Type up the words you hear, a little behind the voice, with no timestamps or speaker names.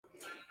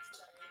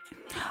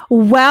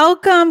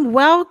Welcome,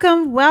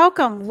 welcome,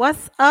 welcome.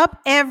 What's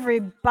up,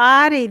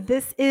 everybody?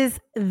 This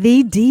is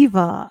the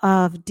diva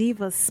of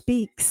Diva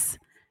Speaks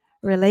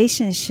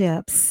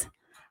Relationships.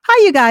 How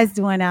you guys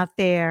doing out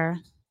there?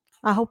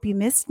 I hope you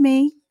missed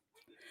me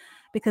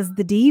because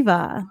the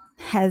diva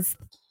has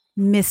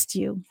missed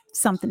you.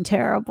 Something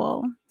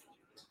terrible.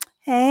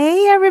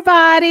 Hey,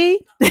 everybody.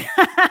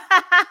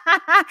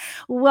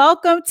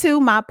 Welcome to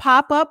my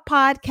pop-up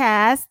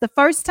podcast. The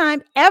first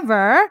time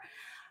ever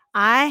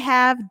I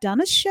have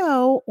done a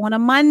show on a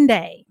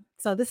Monday.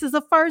 So this is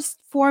a first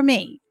for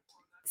me.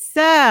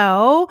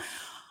 So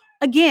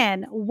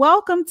again,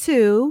 welcome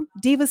to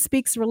Diva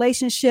Speaks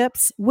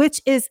Relationships,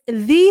 which is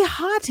the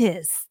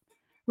hottest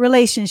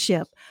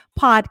relationship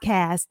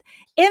podcast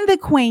in the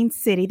Queen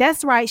City.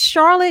 That's right.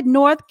 Charlotte,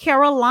 North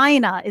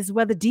Carolina is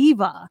where the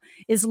diva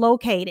is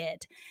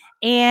located.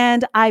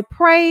 And I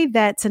pray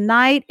that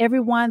tonight,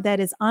 everyone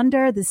that is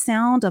under the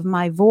sound of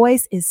my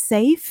voice is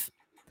safe,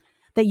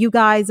 that you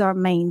guys are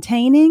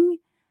maintaining,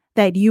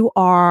 that you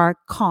are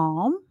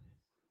calm,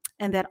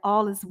 and that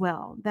all is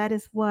well. That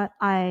is what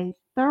I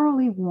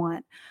thoroughly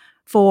want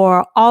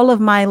for all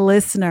of my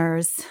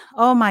listeners.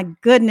 Oh my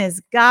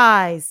goodness,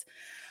 guys.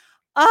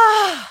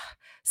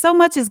 So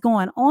much is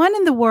going on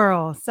in the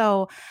world.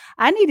 So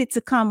I needed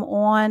to come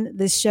on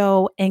the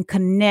show and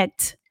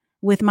connect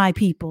with my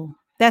people.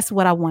 That's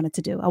what I wanted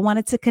to do. I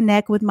wanted to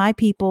connect with my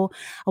people.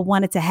 I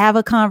wanted to have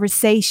a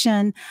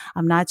conversation.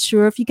 I'm not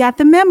sure if you got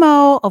the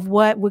memo of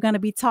what we're going to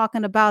be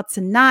talking about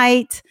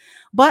tonight,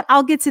 but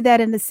I'll get to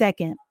that in a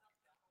second.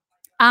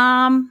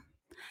 I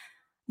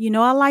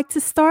like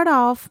to start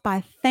off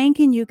by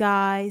thanking you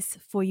guys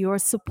for your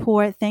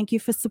support. Thank you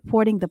for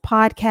supporting the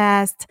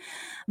podcast.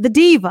 The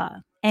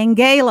Diva,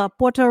 Angela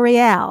Puerto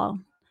Real.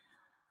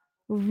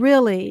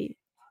 Really,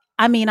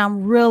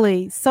 I'm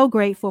really so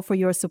grateful for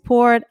your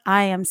support.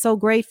 I am so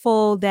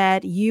grateful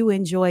that you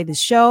enjoy the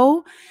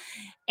show.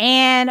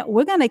 And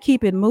we're going to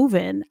keep it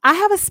moving. I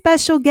have a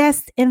special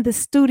guest in the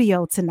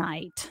studio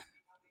tonight.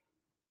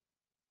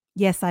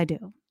 Yes, I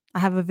do. I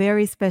have a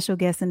very special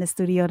guest in the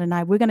studio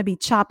tonight. We're going to be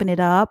chopping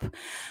it up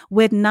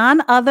with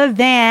none other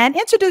than,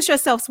 introduce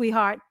yourself,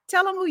 sweetheart.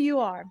 Tell them who you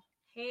are.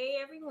 Hey,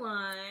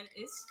 everyone.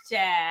 It's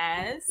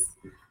Jazz.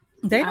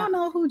 They don't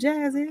know who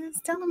Jazz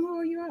is. Tell them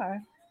who you are.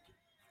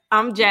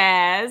 I'm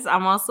Jazz.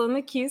 I'm also in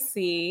the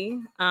QC.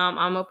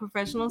 I'm a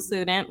professional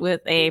student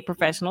with a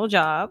professional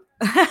job.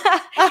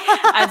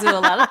 I do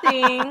a lot of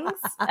things.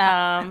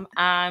 I'm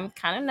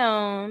kind of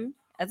known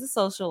as a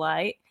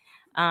socialite.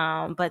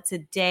 But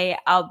today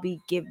I'll be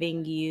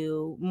giving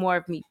you more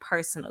of me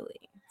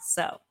personally.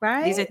 So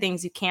These are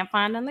things you can't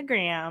find on the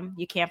gram.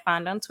 You can't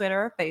find on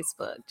Twitter or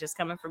Facebook. Just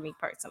coming from me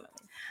personally.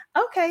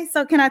 Okay.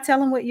 So can I tell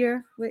them what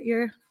you're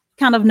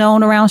kind of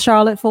known around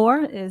Charlotte for?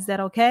 Is that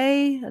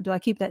okay? Or do I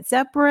keep that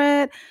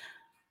separate?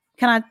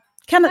 Can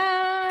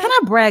I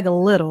brag a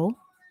little?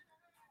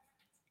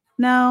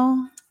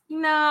 No,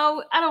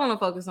 I don't want to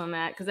focus on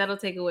that because that'll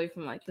take away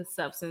from the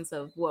substance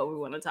of what we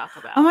want to talk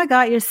about. Oh my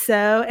God, you're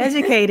so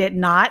educated.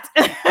 Not.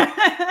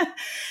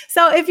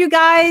 So if you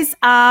guys,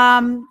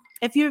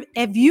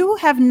 if you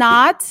have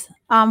not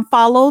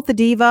followed the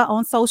Diva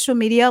on social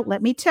media,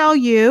 let me tell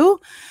you,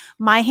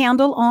 my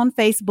handle on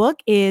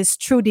Facebook is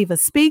True Diva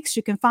Speaks.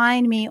 You can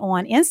find me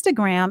on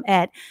Instagram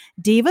at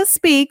Diva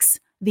Speaks,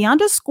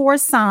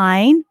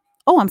 _sign.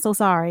 Oh, I'm so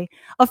sorry.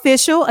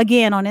 Official.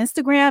 Again, on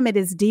Instagram, it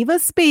is Diva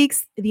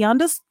Speaks,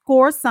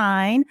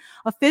 _sign.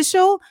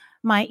 Official.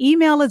 My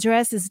email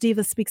address is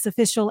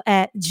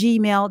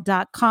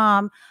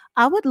divaspeaksofficial@gmail.com.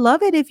 I would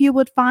love it if you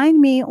would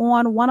find me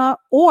on one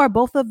or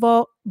both of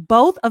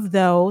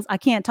those. I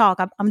can't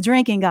talk. I'm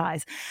drinking,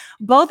 guys.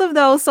 Both of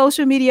those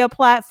social media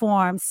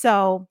platforms.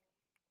 So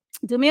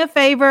do me a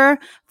favor,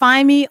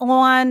 find me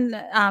on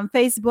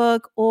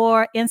Facebook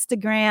or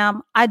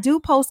Instagram. I do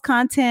post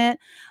content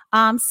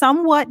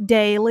somewhat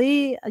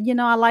daily.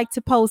 I like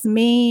to post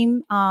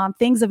meme,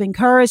 things of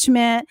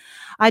encouragement.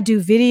 I do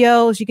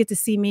videos. You get to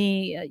see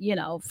me,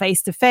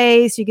 face to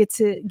face. You get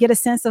to get a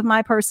sense of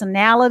my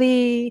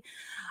personality.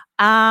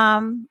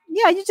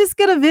 You just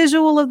get a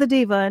visual of the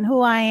diva and who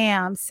I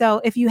am.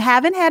 So if you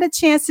haven't had a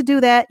chance to do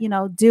that,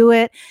 do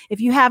it. If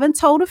you haven't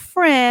told a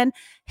friend,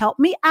 help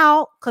me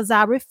out because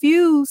I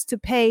refuse to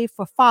pay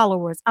for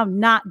followers. I'm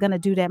not going to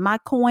do that. My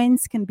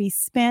coins can be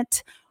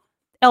spent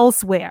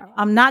elsewhere.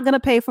 I'm not going to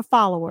pay for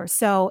followers.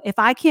 So if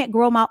I can't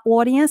grow my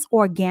audience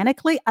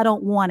organically, I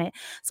don't want it.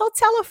 So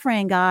tell a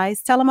friend,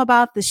 guys. Tell them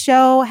about the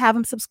show. Have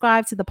them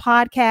subscribe to the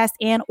podcast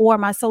and or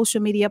my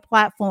social media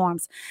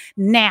platforms.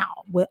 Now,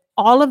 with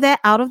all of that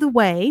out of the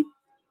way,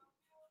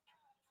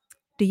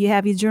 do you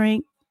have your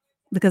drink?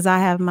 Because I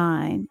have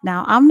mine.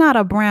 Now, I'm not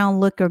a brown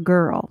liquor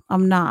girl.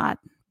 I'm not.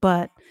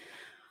 But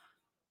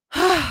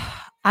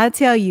I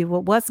tell you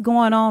what's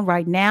going on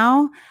right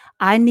now.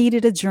 I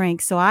needed a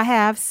drink. So I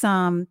have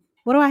some.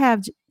 What do I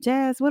have,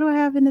 Jazz? What do I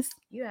have in this?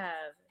 You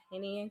have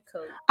Henny and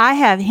Coke. I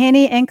have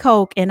Henny and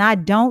Coke, and I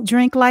don't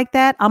drink like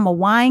that. I'm a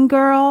wine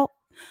girl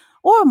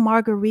or a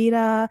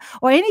margarita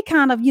or any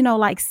kind of,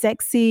 like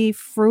sexy,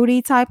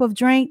 fruity type of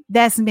drink.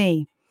 That's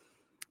me.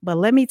 But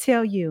let me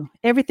tell you,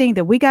 everything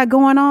that we got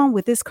going on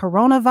with this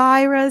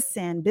coronavirus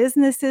and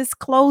businesses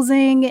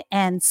closing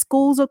and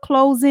schools are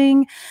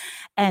closing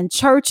and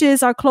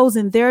churches are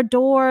closing their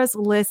doors.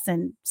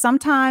 Listen,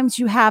 sometimes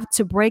you have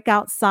to break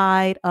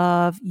outside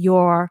of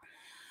your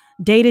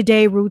day to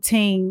day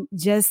routine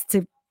just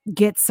to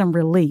get some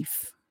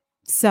relief.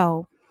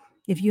 So,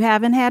 if you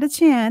haven't had a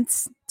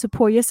chance to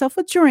pour yourself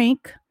a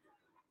drink,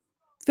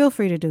 feel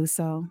free to do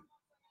so.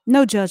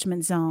 No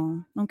judgment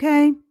zone.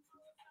 Okay.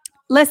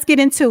 Let's get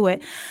into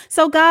it.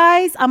 So,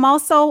 guys, I'm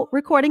also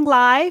recording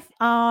live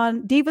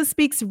on Diva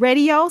Speaks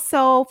Radio.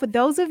 So, for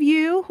those of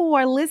you who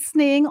are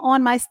listening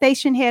on my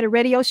station head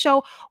radio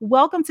show,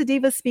 welcome to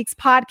Diva Speaks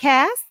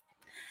podcast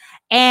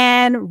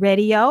and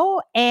radio.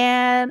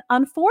 And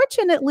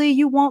unfortunately,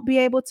 you won't be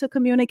able to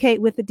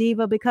communicate with the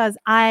diva because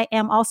I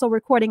am also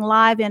recording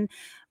live, and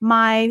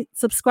my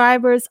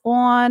subscribers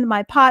on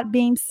my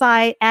Podbeam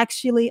site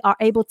actually are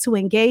able to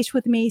engage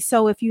with me.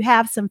 So if you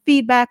have some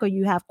feedback or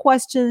you have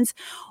questions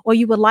or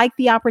you would like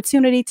the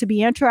opportunity to be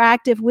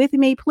interactive with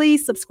me,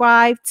 please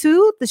subscribe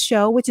to the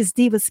show, which is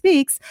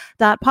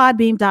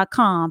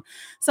divaspeaks.podbeam.com.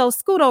 So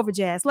scoot over,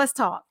 Jazz. Let's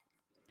talk.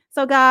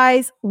 So,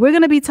 guys, we're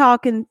going to be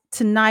talking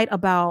tonight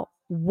about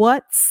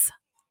what's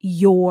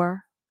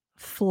your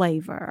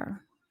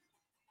flavor.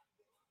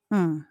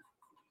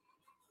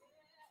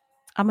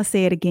 I'm going to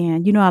say it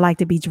again. You know, I like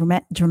to be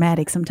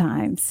dramatic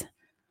sometimes.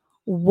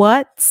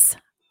 What's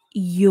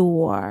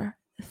your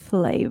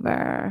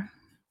flavor?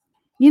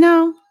 You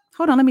know,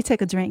 hold on. Let me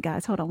take a drink,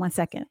 guys. Hold on 1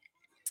 second.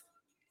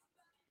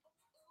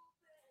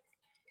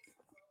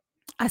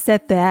 I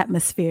set the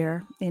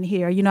atmosphere in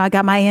here. You know, I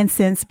got my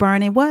incense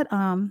burning. What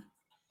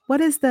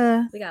is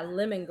the? We got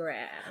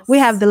lemongrass. We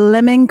have the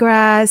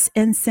lemongrass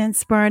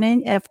incense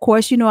burning. Of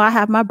course, you know, I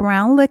have my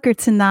brown liquor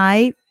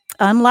tonight,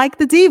 unlike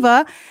the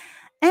diva.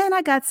 And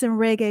I got some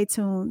reggae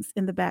tunes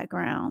in the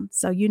background.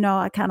 So, you know,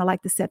 I kind of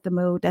like to set the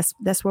mood.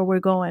 That's where we're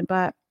going.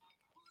 But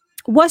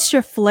what's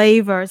your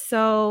flavor?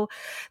 So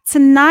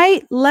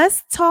tonight,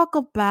 let's talk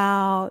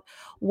about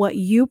what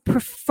you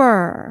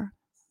prefer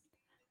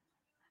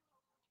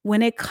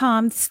when it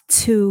comes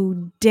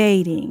to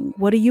dating.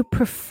 What do you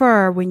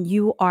prefer when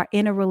you are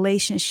in a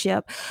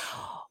relationship?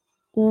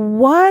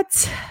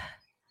 What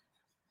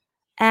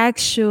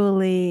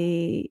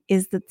actually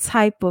is the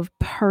type of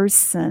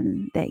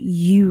person that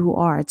you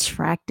are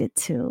attracted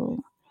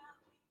to?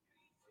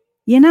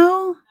 You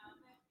know?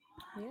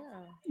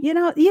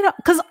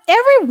 Because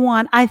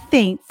everyone, I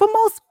think, for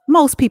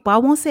most people, I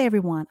won't say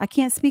everyone, I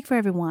can't speak for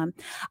everyone.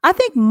 I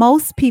think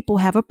most people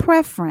have a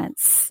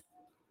preference.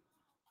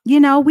 You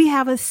know, we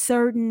have a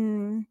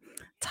certain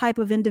type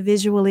of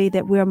individually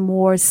that we're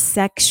more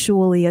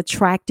sexually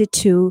attracted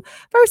to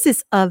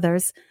versus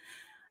others.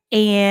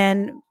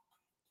 And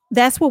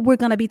that's what we're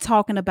going to be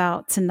talking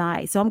about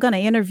tonight. So I'm going to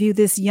interview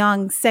this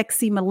young,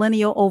 sexy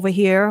millennial over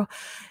here.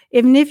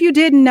 Even if you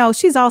didn't know,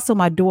 she's also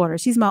my daughter.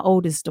 She's my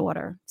oldest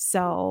daughter.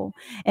 So,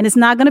 and it's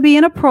not going to be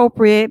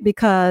inappropriate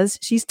because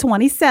she's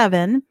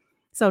 27.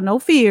 So no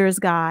fears,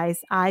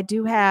 guys. I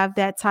do have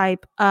that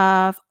type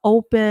of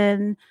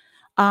open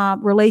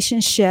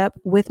relationship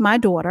with my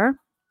daughter.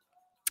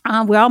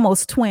 We're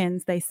almost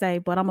twins, they say,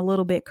 but I'm a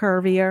little bit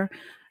curvier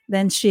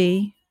than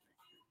she.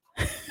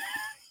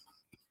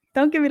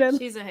 Don't give me that.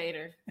 She's a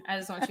hater. I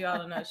just want you all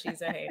to know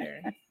she's a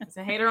hater. It's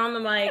a hater on the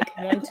mic.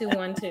 1 2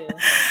 1 2.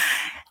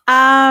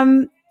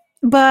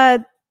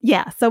 But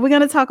yeah, so we're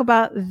going to talk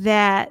about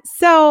that.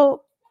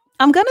 So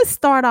I'm going to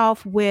start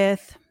off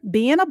with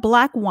being a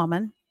Black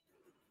woman.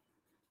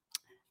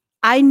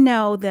 I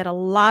know that a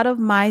lot of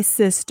my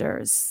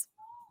sisters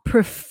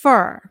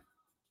prefer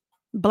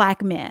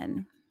Black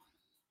men.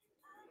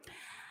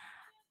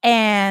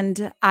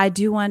 And I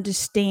do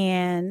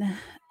understand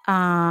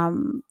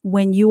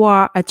when you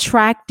are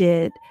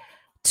attracted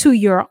to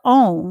your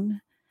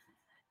own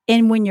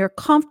and when you're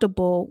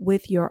comfortable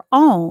with your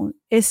own,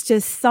 it's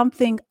just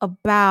something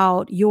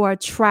about your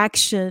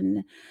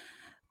attraction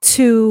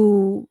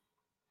to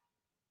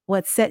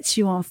what sets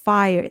you on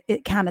fire.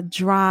 It kind of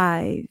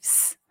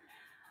drives.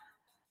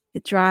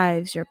 It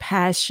drives your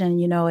passion,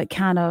 you know, it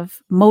kind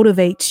of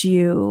motivates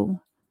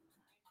you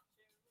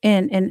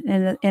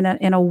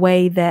in a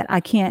way that I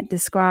can't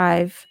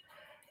describe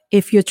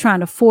if you're trying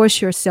to force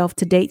yourself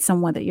to date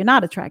someone that you're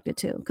not attracted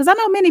to. Because I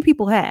know many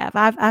people have.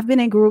 I've been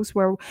in groups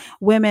where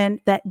women,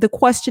 that the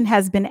question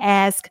has been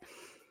asked,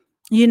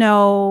 you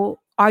know,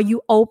 are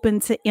you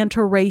open to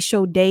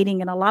interracial dating?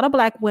 And a lot of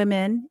Black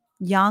women,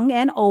 young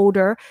and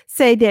older,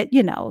 say that,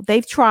 you know,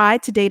 they've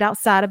tried to date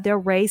outside of their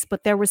race,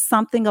 but there was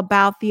something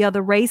about the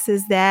other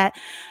races that,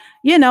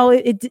 you know,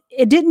 it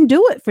didn't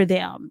do it for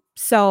them.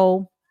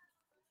 So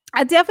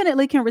I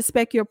definitely can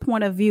respect your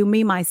point of view.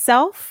 Me,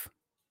 myself.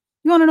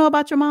 You want to know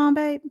about your mom,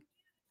 babe?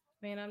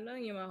 Man, I've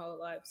known you my whole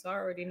life, so I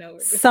already know where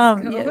this is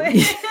going.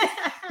 Yeah.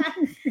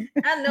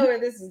 I know where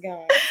this is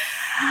going.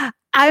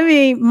 I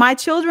mean, my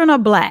children are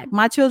Black.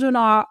 My children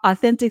are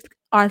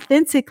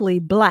authentically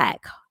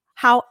Black.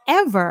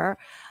 However,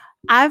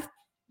 I've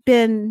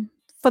been,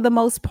 for the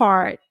most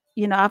part,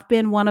 you know, I've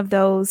been one of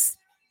those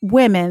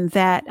women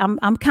that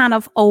I'm kind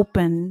of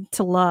open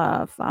to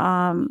love.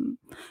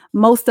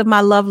 Most of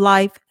my love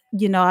life,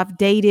 I've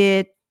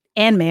dated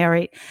and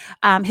married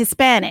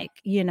Hispanic,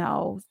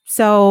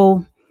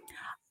 so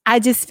I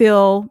just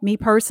feel, me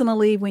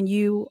personally, when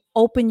you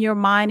open your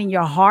mind and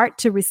your heart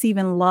to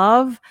receiving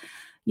love,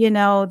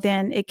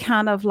 then it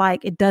kind of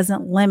like it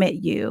doesn't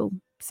limit you.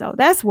 So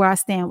that's where I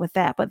stand with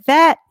that. But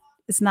that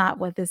is not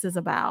what this is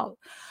about.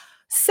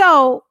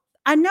 So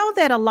I know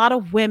that a lot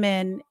of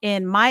women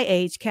in my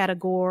age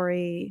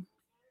category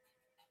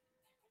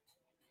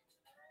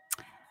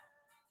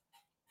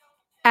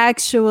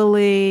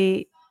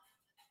actually,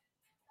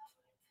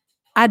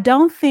 I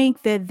don't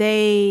think that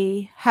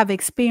they have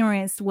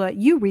experienced what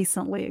you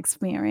recently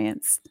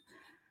experienced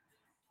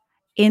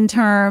in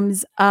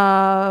terms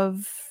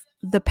of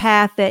the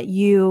path that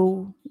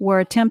you were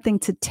attempting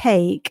to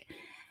take,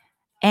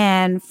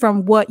 and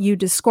from what you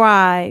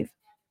describe,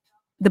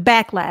 the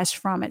backlash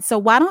from it. So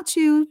why don't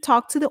you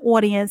talk to the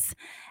audience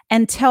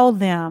and tell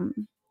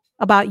them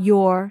about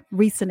your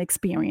recent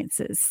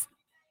experiences?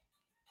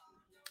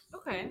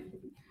 Okay.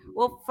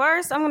 Well,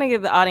 first, I'm going to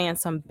give the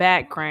audience some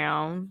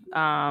background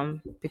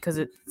because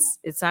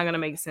it's not going to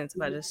make sense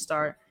if I just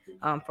start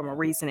from a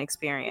recent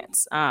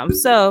experience. Um,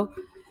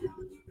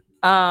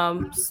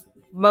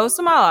 Most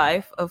of my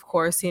life, of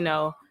course,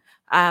 I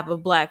have a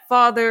Black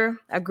father.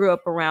 I grew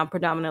up around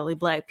predominantly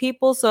Black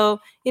people. So,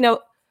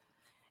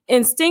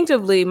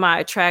 instinctively, my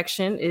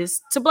attraction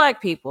is to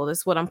Black people.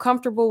 That's what I'm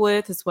comfortable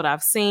with. It's what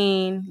I've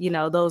seen.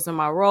 Those are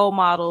my role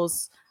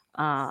models.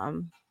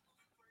 Um,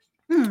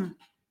 Hmm.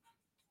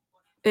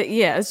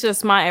 yeah, it's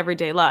just my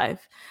everyday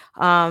life.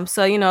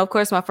 So of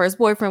course, my first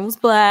boyfriend was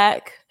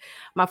Black.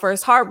 My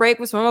first heartbreak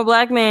was from a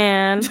Black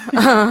man.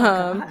 Oh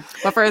God.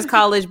 My first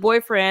college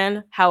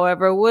boyfriend,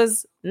 however,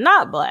 was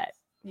not Black.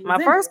 He was My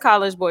Indian. first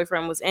college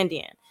boyfriend was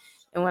Indian.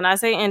 And when I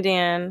say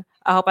Indian,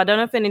 I hope I don't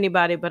offend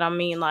anybody, but I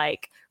mean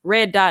like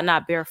red dot,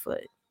 not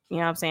barefoot. You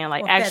know what I'm saying?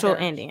 Like Or actual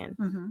feather. Indian.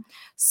 Mm-hmm.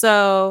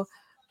 So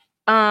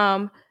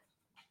um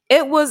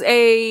it was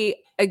a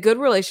good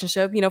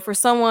relationship, for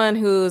someone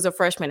who's a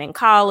freshman in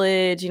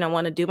college,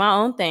 want to do my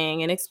own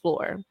thing and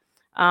explore.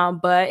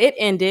 But it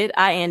ended.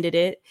 I ended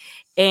it,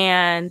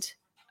 and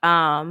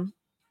um,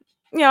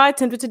 I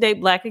attempted to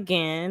date Black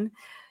again,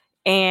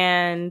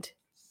 and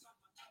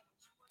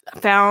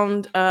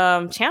found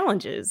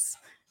challenges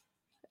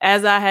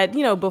as I had,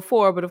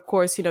 before. But of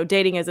course,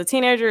 dating as a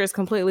teenager is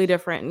completely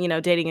different.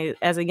 Dating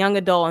as a young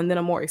adult and then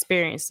a more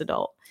experienced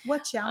adult.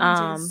 What Um,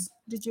 challenges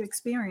did you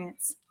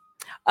experience?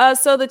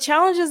 So the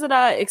challenges that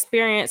I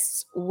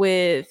experienced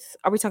with,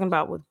 are we talking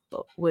about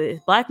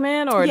with Black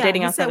men or Yeah,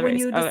 dating you outside said the when race?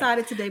 you Okay.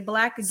 decided to date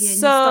Black again, you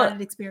So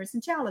started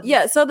experiencing challenges.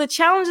 yeah, so the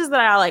challenges that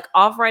I like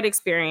off-right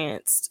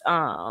experienced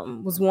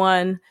was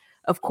one,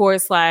 of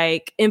course,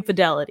 like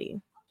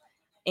infidelity.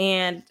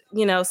 And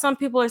some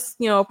people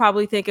are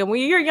probably thinking, well,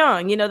 you're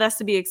young, that's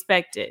to be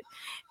expected.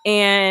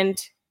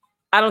 And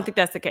I don't think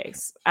that's the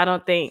case. I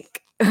don't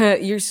think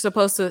you're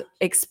supposed to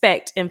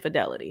expect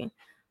infidelity.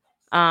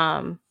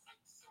 Um,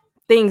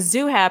 Things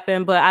do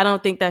happen, but I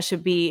don't think that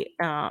should be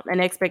an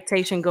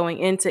expectation going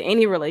into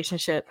any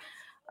relationship,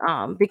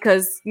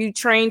 because you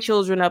train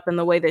children up in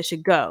the way they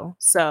should go.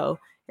 So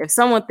if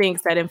someone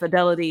thinks that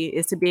infidelity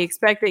is to be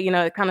expected,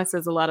 it kind of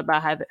says a lot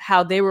about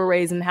how they were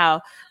raised and how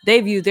they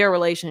view their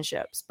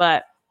relationships.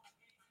 But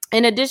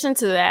in addition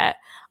to that,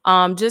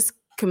 just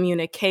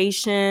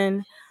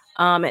communication,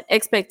 and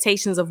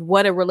expectations of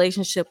what a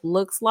relationship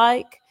looks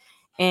like,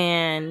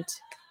 and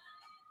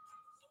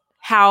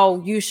how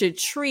you should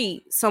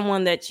treat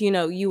someone that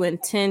you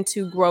intend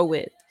to grow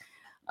with.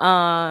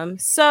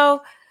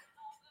 So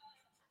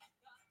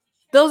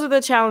those are the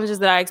challenges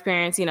that I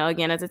experienced,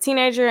 again as a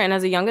teenager and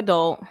as a young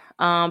adult.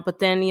 But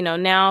then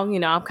now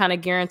I'm kind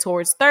of gearing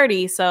towards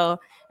 30.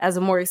 So as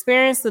a more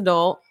experienced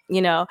adult,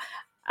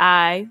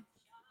 I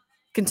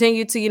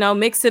continue to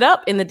mix it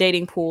up in the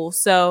dating pool.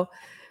 So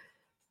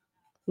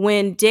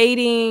when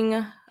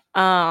dating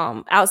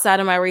outside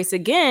of my race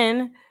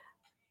again,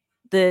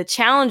 the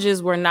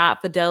challenges were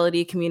not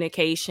fidelity,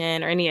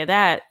 communication, or any of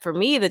that. For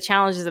me, the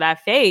challenges that I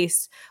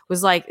faced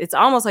was like, it's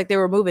almost like they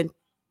were moving,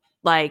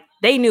 like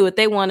they knew what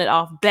they wanted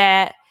off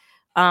bat.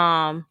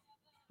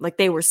 Like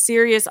they were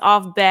serious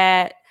off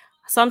bat.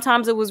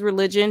 Sometimes it was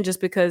religion, just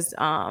because,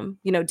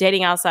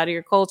 dating outside of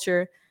your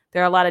culture,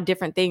 there are a lot of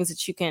different things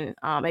that you can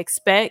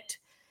expect.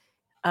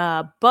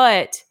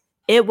 But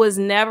it was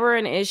never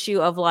an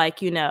issue of like,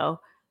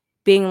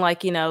 being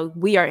like,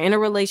 we are in a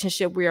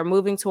relationship, we are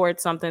moving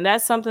towards something.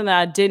 That's something that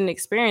I didn't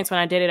experience when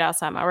I dated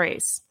outside my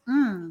race.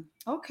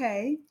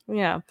 Okay.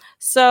 Yeah.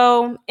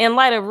 So in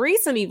light of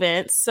recent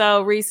events,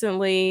 so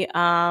recently,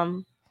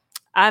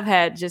 I've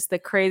had just the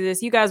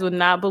craziest, you guys would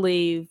not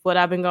believe what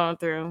I've been going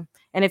through.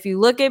 And if you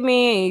look at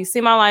me and you see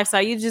my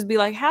lifestyle, you just be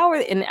like, how are,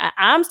 and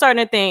I'm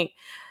starting to think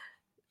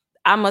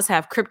I must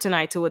have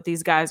kryptonite to what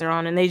these guys are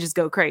on, and they just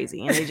go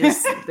crazy and they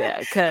just,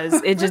 because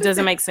it just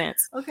doesn't make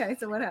sense. Okay,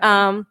 so what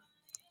happened?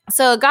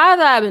 So a guy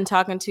that I've been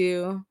talking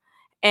to,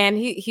 and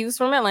he was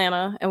from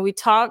Atlanta, and we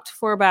talked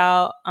for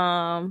about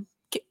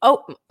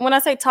when I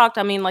say talked,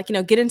 I mean, like,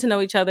 getting to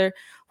know each other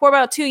for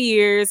about 2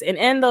 years. And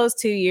in those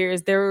 2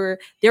 years, there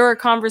were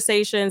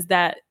conversations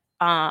that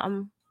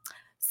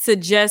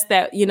suggest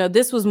that,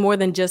 this was more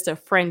than just a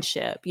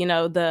friendship.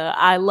 The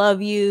I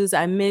love yous,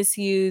 I miss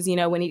yous.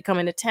 When he'd come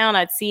into town,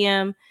 I'd see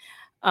him.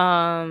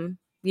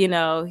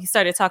 He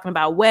started talking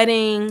about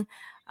wedding.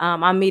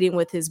 I'm meeting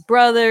with his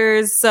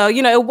brothers. So,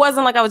 it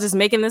wasn't like I was just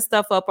making this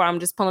stuff up or I'm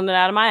just pulling it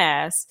out of my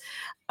ass.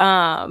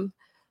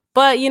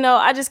 But,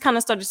 I just kind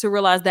of started to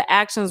realize the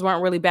actions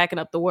weren't really backing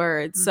up the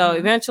words. Mm-hmm. So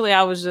eventually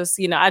I was just,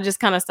 I just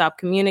kind of stopped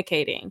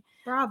communicating.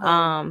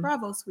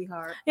 Bravo,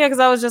 sweetheart. Yeah, because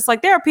I was just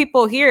like, there are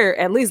people here,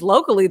 at least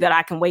locally, that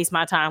I can waste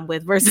my time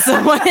with versus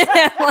someone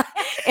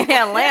in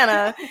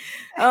Atlanta.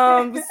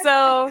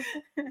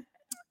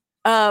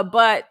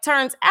 But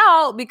turns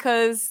out,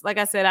 because like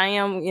I said, I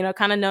am,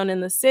 kind of known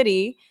in the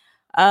city.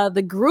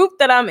 The group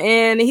that I'm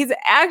in, he's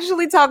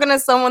actually talking to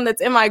someone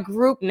that's in my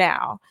group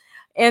now.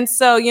 And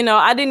so,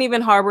 I didn't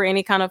even harbor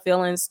any kind of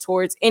feelings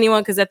towards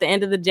anyone, because at the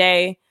end of the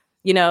day,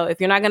 if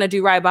you're not going to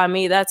do right by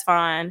me, that's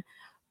fine.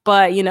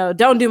 But,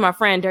 don't do my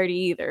friend dirty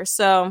either.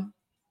 So,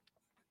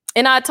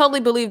 and I totally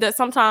believe that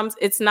sometimes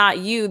it's not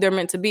you they're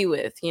meant to be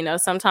with.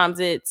 Sometimes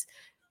it's,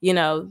 you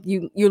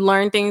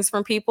learn things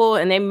from people,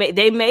 and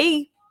they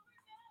may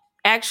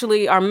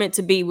actually are meant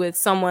to be with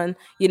someone,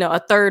 a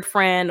third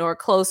friend or a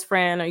close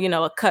friend,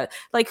 or, a cut,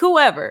 like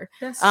whoever.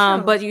 That's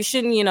true. But you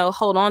shouldn't,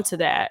 hold on to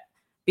that,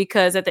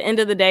 because at the end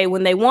of the day,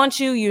 when they want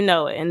you,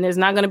 it, and there's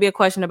not going to be a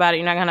question about it.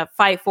 You're not going to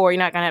fight for it.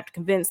 You're not going to have to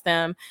convince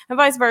them, and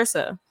vice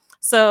versa.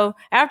 So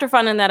after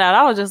finding that out,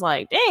 I was just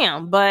like,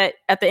 damn. But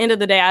at the end of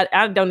the day,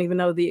 I don't even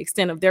know the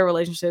extent of their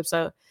relationship.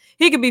 So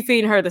he could be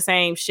feeding her the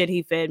same shit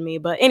he fed me.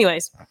 But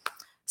anyways,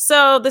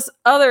 so this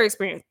other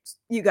experience,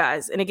 you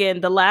guys, and again,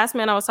 the last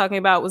man I was talking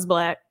about was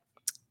Black.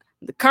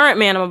 The current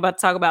man I'm about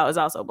to talk about is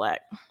also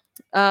Black.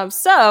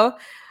 So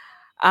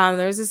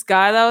there's this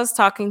guy that I was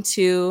talking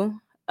to,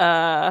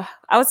 I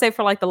would say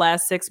for like the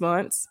last 6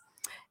 months.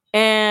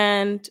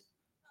 And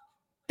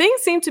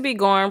things seem to be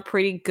going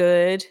pretty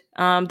good.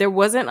 There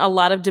wasn't a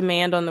lot of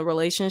demand on the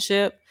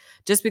relationship,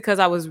 just because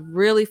I was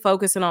really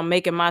focusing on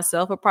making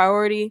myself a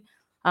priority.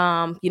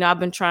 I've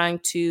been trying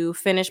to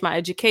finish my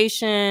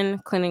education,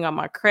 cleaning up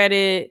my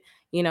credit,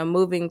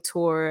 moving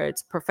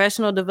towards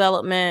professional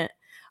development,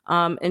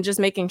 and just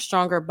making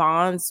stronger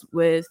bonds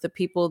with the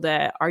people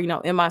that are,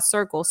 in my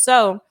circle.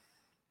 So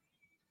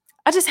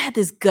I just had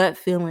this gut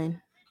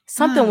feeling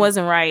something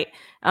wasn't right.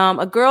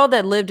 A girl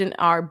that lived in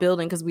our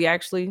building, because we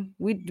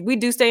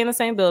do stay in the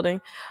same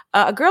building.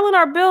 A girl in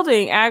our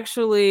building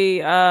actually,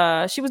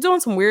 she was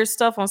doing some weird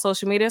stuff on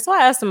social media. So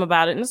I asked him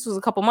about it, and this was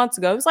a couple months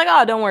ago. He was like,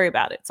 "Oh, don't worry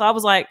about it." So I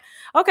was like,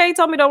 "Okay," he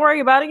told me don't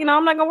worry about it.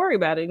 I'm not gonna worry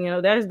about it.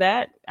 There's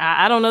that.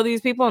 I don't know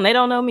these people, and they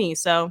don't know me.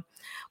 So,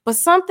 but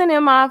something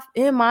in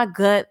my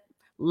gut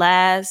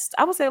I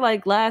would say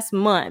like last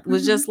month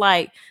was just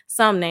like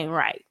something ain't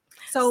right.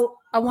 So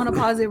I want to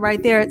pause it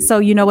right there. So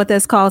you know what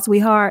that's called,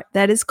 sweetheart?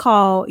 That is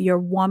called your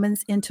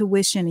woman's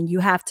intuition, and you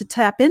have to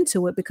tap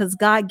into it, because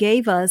God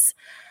gave us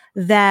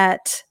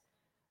that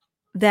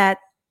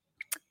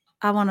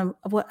how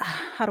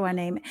do I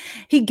name it?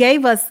 He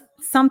gave us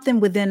something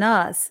within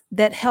us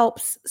that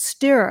helps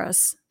steer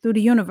us through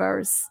the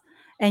universe.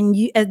 And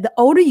as the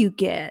older you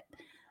get,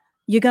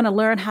 you're going to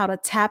learn how to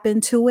tap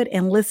into it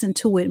and listen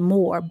to it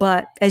more.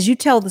 But as you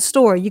tell the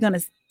story,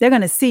 they're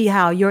going to see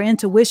how your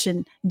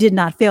intuition did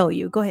not fail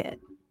you. Go ahead.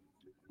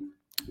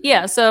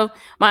 Yeah. So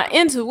my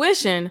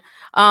intuition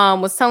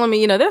was telling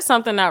me, there's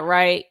something not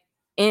right.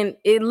 And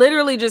it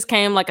literally just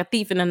came like a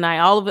thief in the night.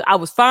 All of it. I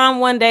was fine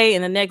one day,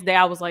 and the next day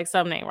I was like,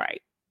 something ain't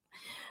right.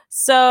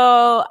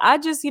 So I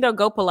just,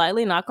 go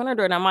politely knock on her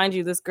door. Now, mind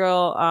you, this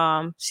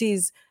girl,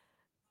 she's,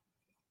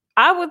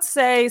 I would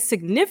say,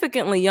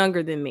 significantly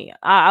younger than me.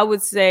 I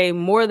would say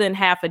more than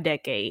half a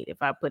decade,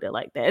 if I put it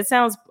like that. It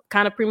sounds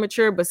kind of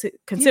premature, but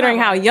considering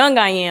how young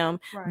I am,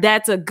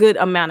 that's a good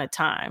amount of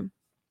time.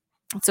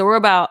 So we're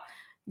about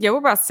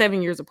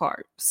 7 years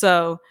apart.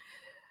 So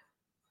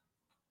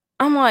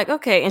I'm like,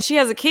 okay. And she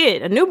has a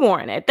kid, a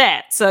newborn at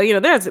that. So,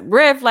 there's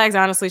red flags,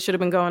 honestly, should have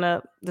been going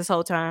up this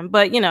whole time.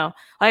 But, like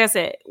I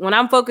said, when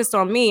I'm focused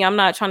on me, I'm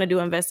not trying to do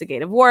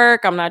investigative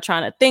work. I'm not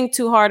trying to think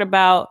too hard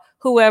about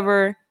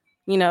whoever,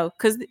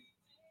 because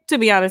to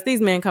be honest,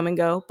 these men come and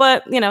go.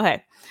 But,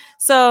 hey.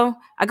 So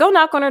I go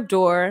knock on her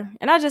door,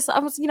 and I was,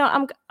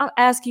 I'm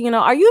asking,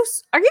 are you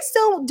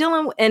still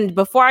dealing? And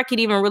before I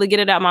could even really get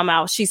it out of my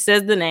mouth, she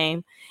says the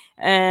name,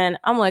 and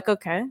I'm like,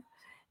 okay.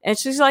 And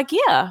she's like,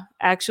 yeah,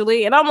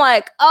 actually. And I'm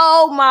like,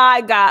 oh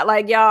my God.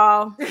 Like,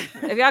 y'all,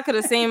 if y'all could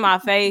have seen my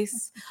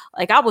face,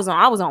 like I was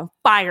on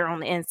fire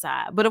on the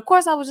inside. But of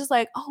course I was just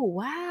like, oh,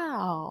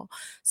 wow.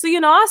 So,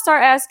 I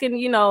start asking,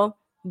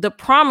 the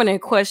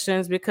prominent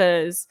questions,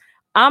 because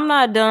I'm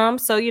not dumb.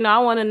 So, I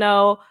want to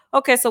know,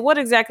 okay, so what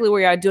exactly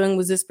were y'all doing?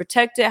 Was this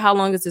protected? How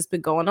long has this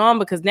been going on?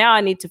 Because now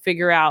I need to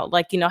figure out,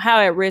 like, how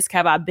at risk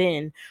have I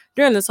been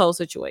during this whole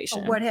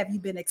situation? Or what have you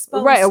been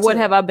exposed to? Or what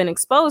have I been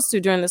exposed to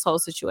during this whole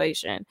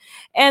situation?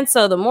 And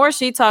so the more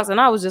she talks,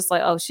 and I was just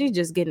like, oh, she's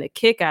just getting a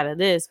kick out of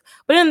this.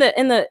 But in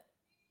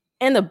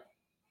in the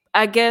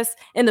I guess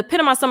in the pit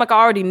of my stomach, I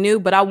already knew,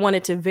 but I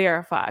wanted to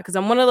verify because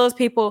I'm one of those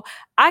people.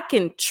 I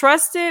can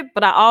trust it,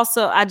 but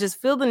I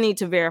just feel the need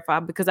to verify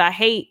because I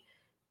hate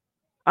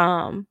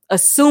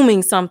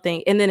assuming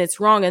something and then it's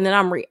wrong and then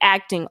I'm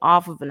reacting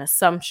off of an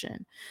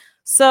assumption.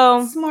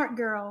 So Smart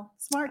girl,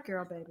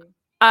 baby.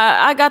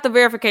 I got the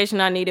verification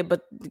I needed,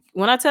 but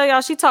when I tell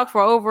y'all, she talked for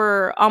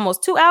over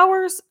almost 2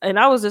 hours, and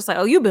I was just like,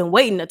 "Oh, you've been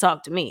waiting to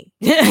talk to me,"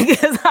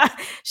 because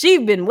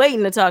she'd been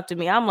waiting to talk to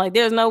me. I'm like,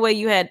 "There's no way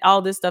you had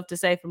all this stuff to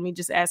say for me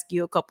just ask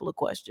you a couple of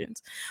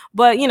questions,"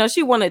 but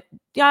she wanted,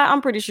 yeah,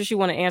 I'm pretty sure she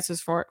wanted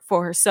answers for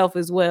herself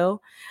as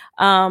well.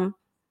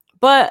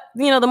 But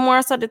the more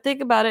I started to think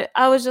about it,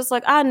 I was just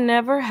like, I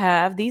never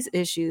have these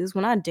issues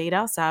when I date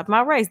outside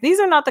my race. These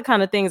are not the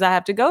kind of things I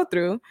have to go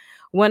through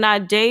when I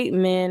date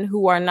men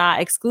who are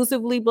not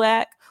exclusively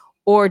black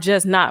or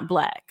just not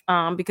black.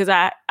 Because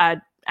I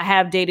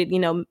have dated,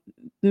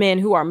 men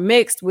who are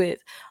mixed with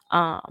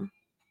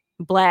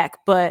black,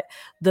 but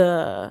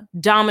the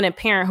dominant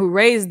parent who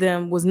raised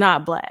them was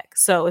not black.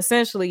 So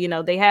essentially,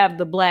 they have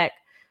the black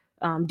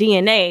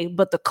DNA,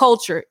 but the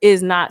culture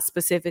is not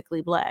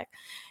specifically black.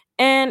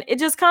 And it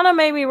just kind of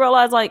made me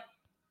realize, like,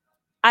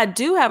 I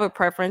do have a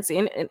preference.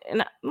 And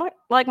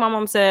like my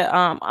mom said,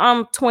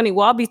 I'm 20.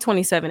 Well, I'll be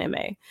 27 in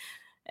May.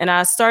 And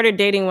I started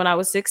dating when I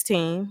was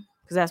 16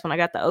 because that's when I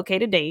got the okay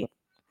to date.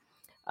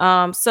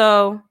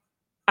 So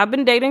I've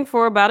been dating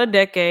for about a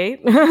decade.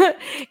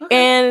 Okay.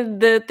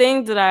 And the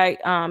things that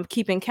I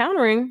keep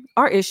encountering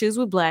are issues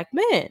with black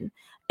men.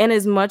 And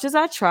as much as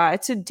I try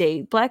to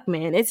date black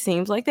men, it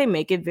seems like they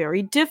make it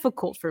very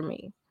difficult for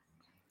me.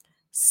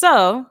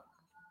 So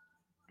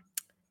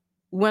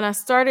when I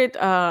started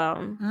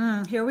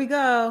here we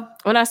go.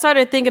 When I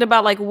started thinking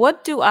about, like,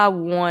 what do I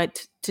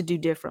want to do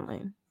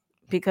differently?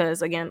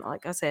 Because again,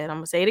 like I said, I'm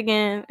gonna say it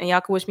again, and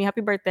y'all can wish me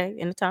happy birthday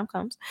when the time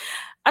comes.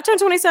 I turned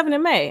 27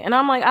 in May, and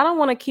I'm like, I don't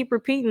want to keep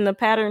repeating the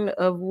pattern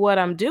of what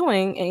I'm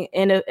doing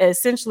and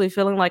essentially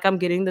feeling like I'm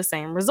getting the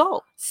same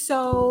result.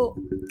 So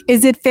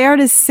is it fair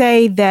to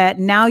say that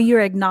now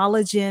you're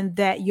acknowledging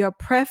that your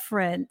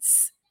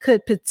preference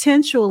could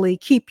potentially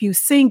keep you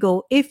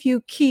single if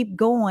you keep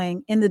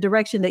going in the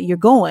direction that you're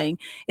going?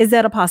 Is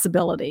that a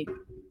possibility?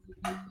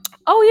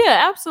 Oh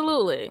yeah,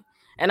 absolutely.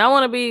 And I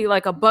want to be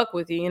like a buck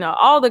with you.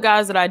 All the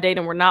guys that I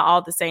dated were not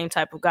all the same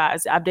type of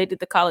guys. I've dated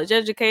the college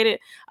educated.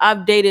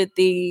 I've dated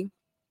the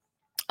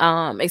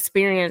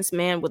experienced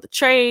man with a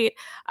trade.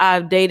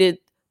 I've dated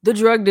the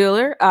drug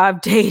dealer.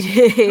 I've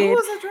dated. Who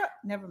was a drug?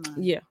 Never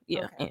mind. Yeah.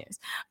 Okay. Yes.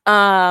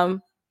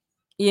 I've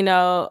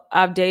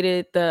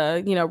dated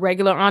the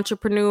regular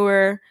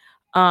entrepreneur,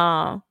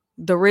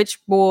 the rich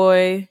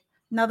boy.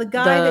 Now the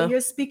guy that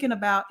you're speaking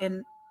about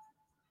in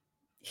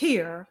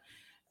here,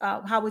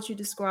 how would you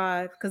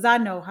describe? Because I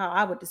know how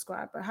I would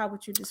describe, but how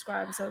would you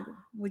describe? So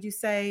would you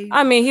say?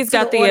 I mean, he's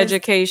got the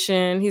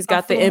education. He's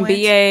got the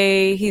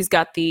MBA. He's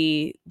got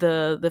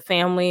the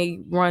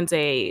family runs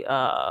a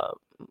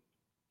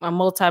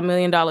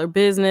multi-million-dollar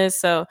business.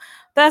 So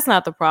that's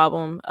not the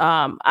problem.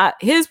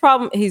 His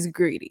problem, he's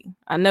greedy.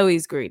 I know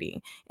he's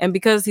greedy. And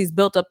because he's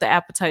built up the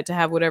appetite to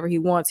have whatever he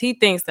wants, he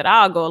thinks that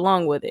I'll go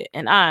along with it.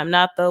 And I am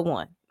not the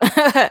one.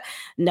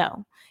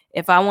 No.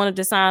 If I wanted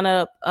to sign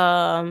up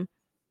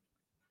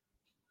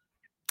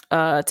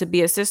to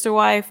be a sister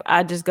wife,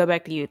 I'd just go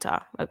back to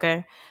Utah.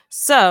 Okay.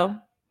 So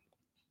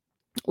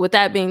with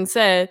that being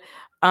said,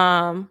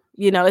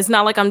 it's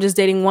not like I'm just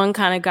dating one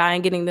kind of guy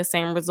and getting the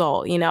same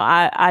result.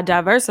 I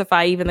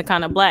diversify even the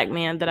kind of black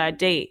man that I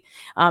date.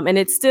 And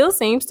it still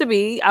seems to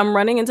be, I'm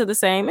running into the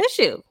same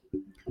issue.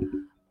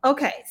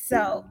 Okay.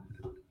 So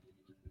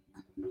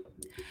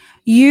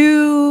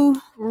you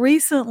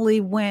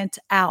recently went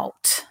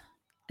out.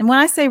 And when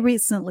I say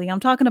recently, I'm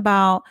talking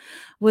about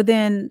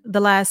within the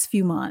last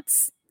few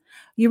months.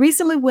 You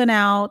recently went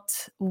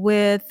out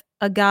with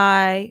a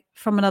guy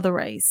from another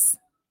race.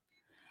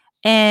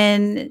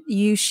 And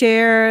you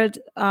shared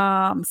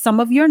some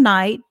of your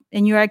night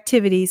and your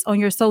activities on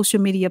your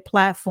social media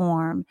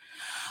platform.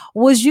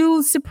 Was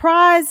you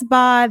surprised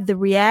by the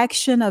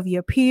reaction of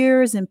your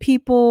peers and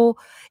people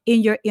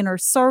in your inner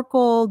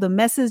circle, the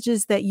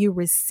messages that you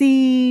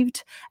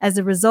received as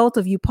a result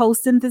of you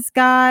posting this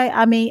guy?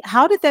 I mean,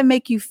 how did that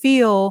make you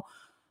feel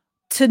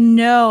to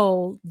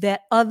know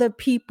that other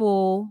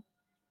people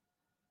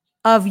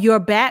of your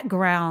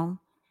background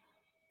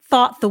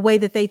thought the way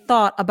that they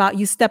thought about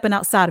you stepping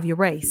outside of your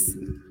race?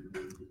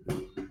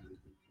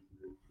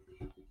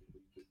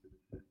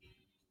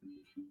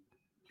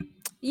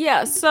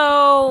 Yeah,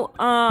 so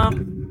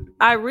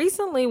I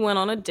recently went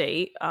on a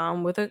date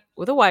with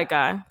a white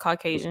guy,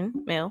 Caucasian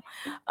male,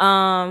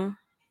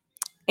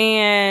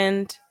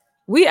 and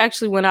we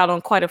actually went out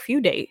on quite a few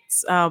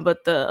dates.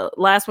 But the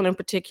last one in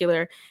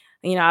particular,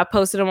 I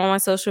posted them on my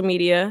social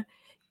media,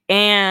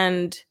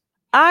 and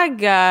I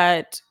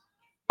got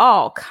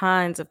all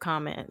kinds of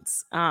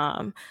comments.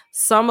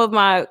 Some of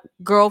my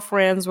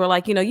girlfriends were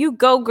like, you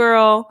go,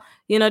 girl.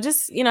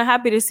 Just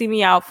happy to see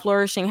me out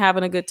flourishing,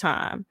 having a good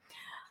time.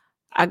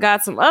 I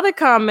got some other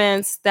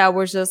comments that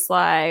were just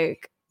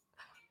like,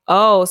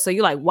 oh, so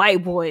you like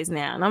white boys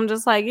now. And I'm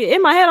just like,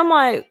 in my head, I'm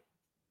like,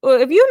 well,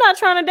 if you're not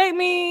trying to date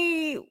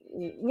me,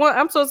 what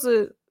I'm supposed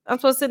to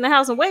sit in the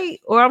house and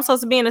wait, or I'm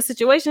supposed to be in a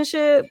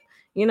situationship.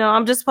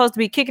 I'm just supposed to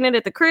be kicking it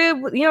at the crib.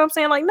 You know what I'm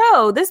saying? Like,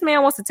 no, this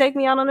man wants to take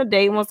me out on a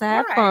date, wants to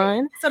have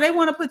fun. So they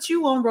want to put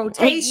you on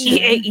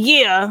rotation.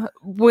 Yeah.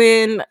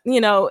 When,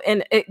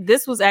 and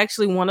this was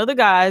actually one of the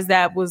guys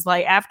that was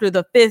like, after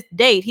the 5th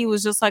date, he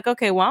was just like,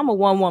 okay, well, I'm a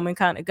one woman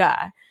kind of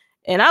guy.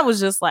 And I was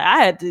just like,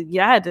 I had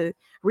to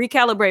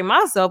recalibrate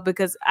myself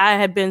because I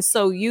had been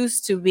so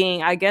used to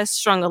being, I guess,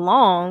 strung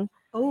along.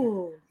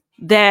 Oh.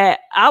 That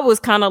I was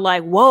kind of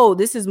like, whoa,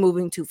 this is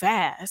moving too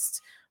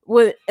fast.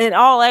 In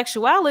all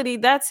actuality,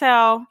 that's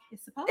how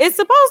it's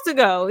supposed to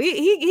go.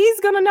 He's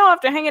gonna know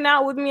after hanging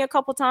out with me a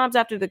couple times,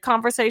 after the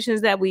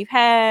conversations that we've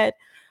had,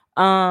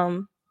 that,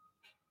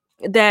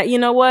 you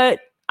know what,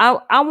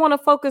 I want to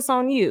focus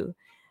on you.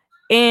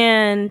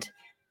 And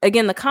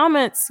again, the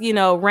comments,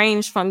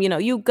 range from,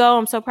 you go,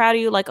 I'm so proud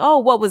of you, like, oh,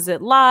 what was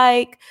it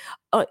like?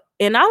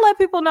 And I let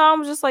people know,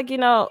 I'm just like,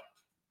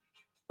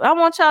 I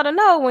want y'all to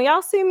know, when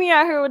y'all see me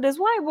out here with this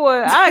white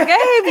boy, I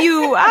gave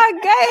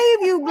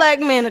you black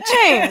men a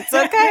chance,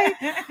 okay?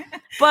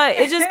 But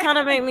it just kind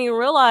of made me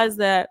realize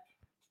that,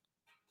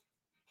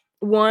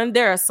 one,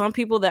 there are some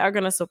people that are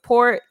going to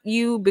support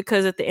you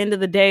because at the end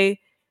of the day,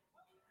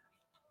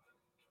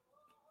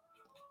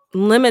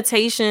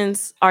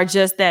 limitations are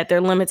just that, they're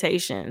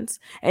limitations.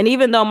 And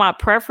even though my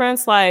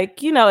preference, like,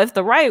 if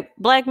the right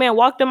black man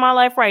walked in my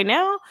life right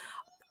now,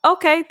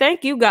 okay,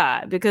 thank you,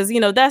 God, because,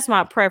 that's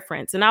my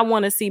preference. And I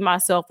want to see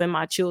myself and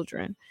my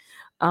children.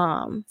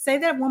 Say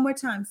that one more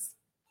time.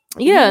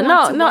 Yeah,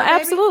 no,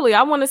 absolutely.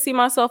 I want to see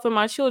myself and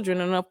my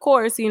children. And of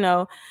course,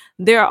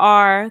 there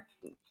are,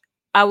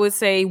 I would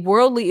say,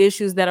 worldly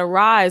issues that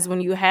arise when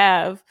you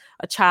have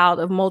a child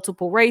of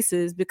multiple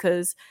races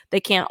because they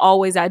can't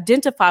always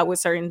identify with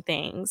certain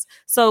things.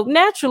 So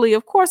naturally,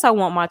 of course, I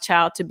want my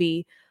child to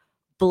be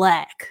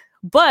black.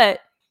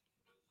 But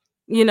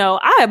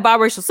I have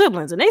biracial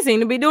siblings and they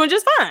seem to be doing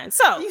just fine.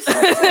 So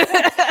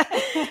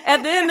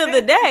at the end of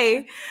the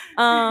day,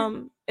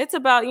 it's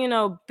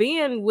about,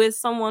 being with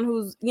someone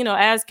who's,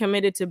 as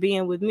committed to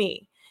being with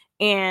me.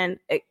 And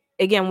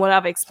again, what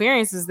I've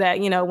experienced is that,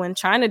 when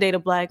trying to date a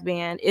black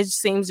man, it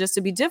seems just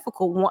to be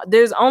difficult.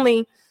 There's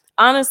only,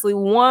 honestly,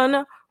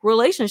 one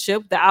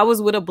relationship that I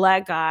was with a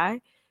black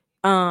guy.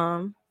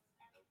 One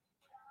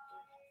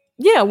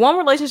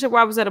relationship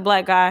where I was with a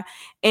black guy,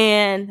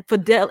 and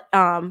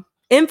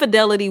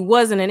infidelity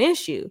wasn't an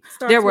issue.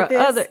 There were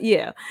other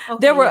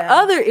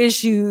other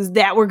issues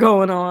that were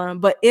going on,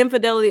 but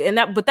infidelity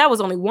that was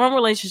only one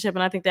relationship,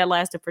 and I think that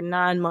lasted for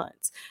 9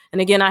 months.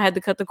 And again, I had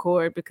to cut the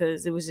cord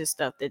because it was just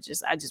stuff that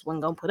I just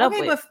wasn't gonna put up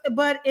with.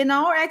 But in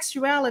all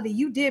actuality,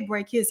 you did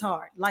break his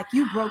heart. Like,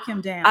 you broke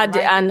him down. I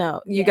did. I know.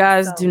 You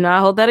guys do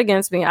not hold that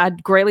against me. I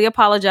greatly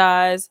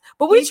apologize.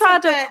 But we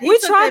tried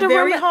to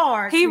very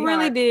hard. He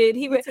really did.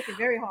 He took it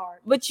very hard.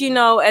 But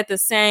at the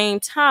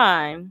same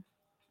time,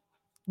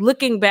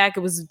 looking back, it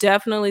was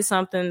definitely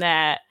something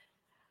that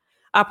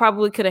I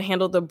probably could have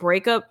handled the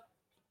breakup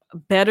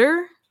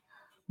better.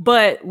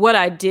 But what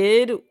I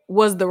did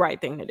was the right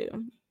thing to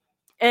do.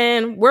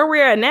 And where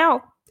we're at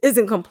now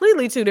isn't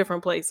completely two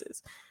different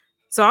places.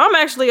 So I'm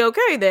actually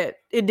okay that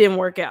it didn't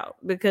work out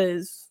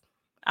because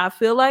I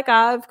feel like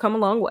I've come a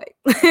long way.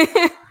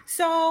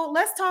 So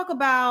let's talk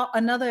about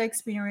another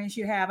experience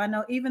you have. I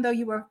know, even though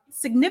you were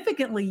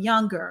significantly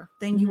younger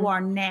than you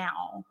are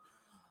now,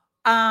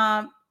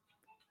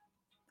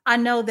 I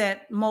know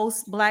that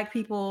most Black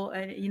people,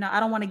 I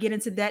don't want to get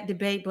into that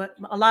debate, but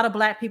a lot of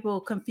Black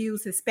people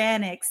confuse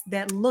Hispanics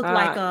that look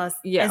like us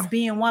as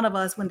being one of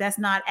us when that's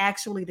not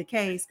actually the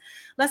case.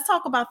 Let's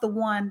talk about the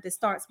one that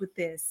starts with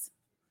this.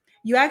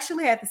 You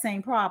actually had the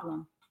same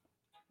problem.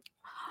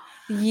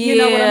 Yeah, you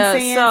know what I'm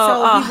saying?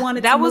 So he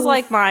wanted that to was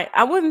move. Like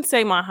I wouldn't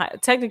say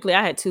technically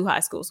I had 2 high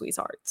school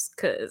sweethearts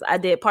because I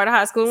did part of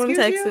high school in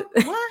Texas.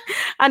 What?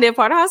 I did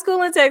part of high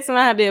school in Texas, and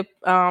I did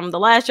the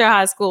last year of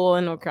high school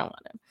in North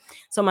Carolina.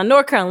 So my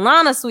North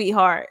Carolina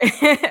sweetheart,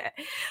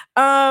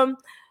 so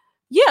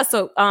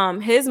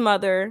his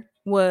mother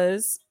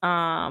was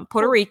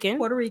Puerto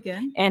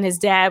Rican, and his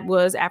dad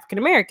was African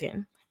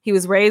American. He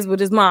was raised with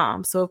his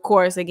mom, so of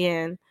course,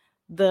 again,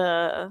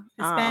 the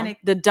Hispanic,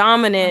 the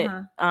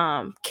dominant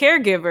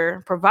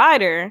caregiver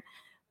provider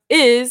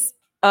is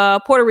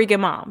a Puerto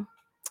Rican mom.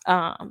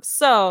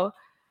 So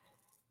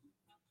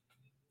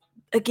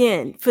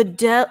again,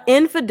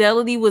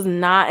 infidelity was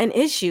not an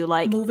issue.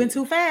 Like, moving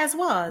too fast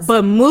was,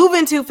 but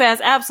moving too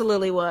fast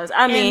absolutely was.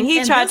 I mean,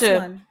 he tried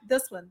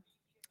this one,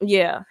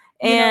 yeah.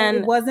 And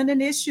it wasn't an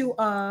issue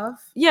of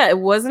it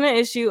wasn't an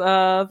issue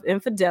of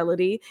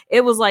infidelity.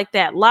 It was like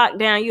that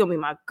lockdown. You gonna be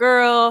my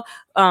girl.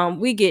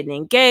 We getting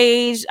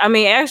engaged. I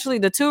mean, actually,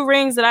 the 2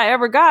 rings that I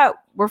ever got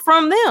were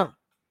from them.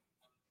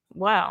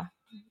 Wow,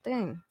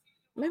 dang.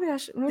 Maybe I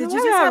should. Did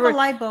you just have a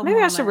light bulb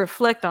moment? I should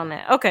reflect on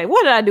that. Okay,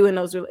 what did I do in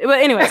those? But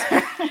anyways,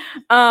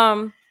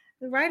 write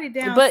it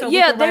down. But so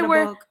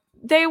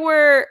they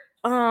were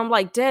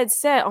like dead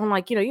set on,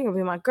 like, you're gonna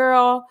be my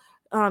girl.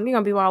 you're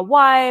gonna be my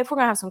wife. We're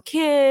gonna have some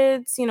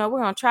kids. You know, we're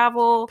gonna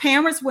travel.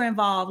 Parents were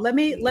involved. Let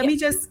me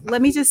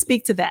just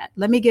speak to that.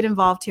 Let me get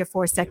involved here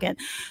for a second.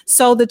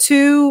 So the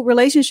two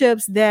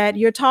relationships that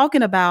you're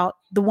talking about,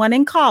 the one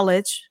in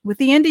college with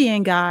the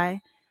Indian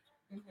guy,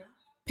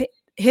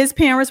 his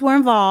parents were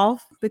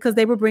involved because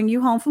they would bring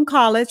you home from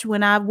college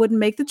when I wouldn't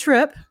make the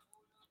trip.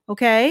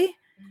 Okay.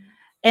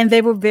 And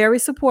they were very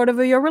supportive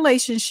of your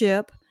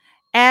relationship,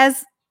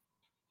 as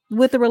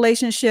with the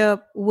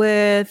relationship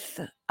with,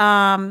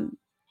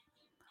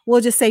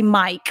 we'll just say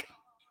Mikey.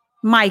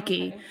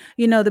 Okay.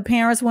 You know, the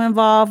parents were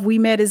involved. We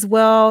met as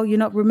well. You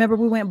know, remember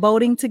we went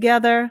boating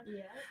together.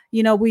 Yeah.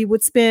 You know, we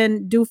would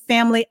do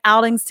family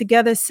outings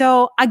together.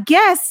 So I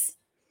guess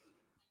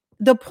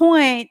the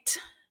point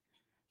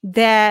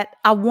that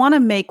I want to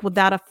make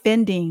without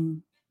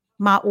offending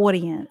my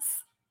audience,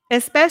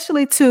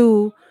 especially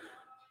to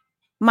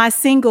my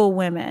single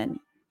women,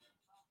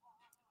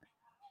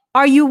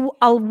 are you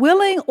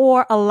willing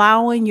or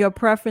allowing your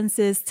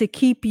preferences to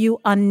keep you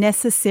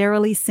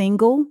unnecessarily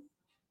single?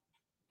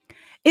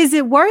 Is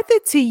it worth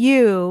it to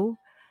you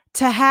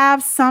to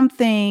have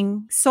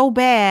something so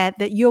bad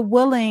that you're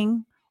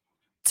willing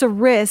to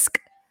risk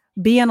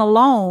being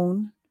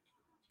alone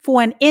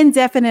for an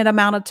indefinite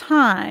amount of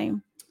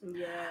time?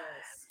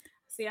 Yes.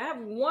 See, I have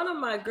one of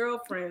my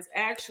girlfriends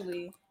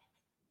actually.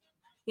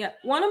 Yeah,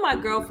 one of my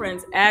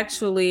girlfriends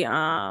actually.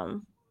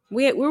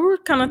 We were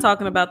kind of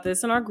talking about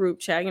this in our group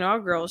chat, our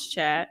girls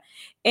chat,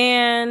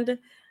 and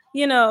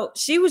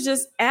she was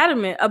just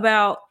adamant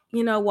about,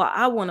 well,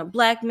 I want a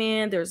black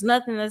man. There's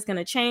nothing that's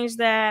gonna change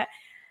that.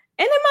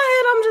 And in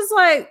my head, I'm just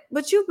like,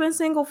 but you've been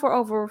single for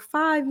over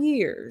 5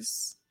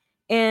 years.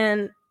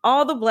 And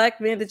all the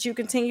black men that you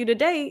continue to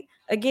date,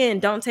 again,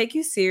 don't take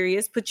you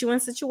serious, put you in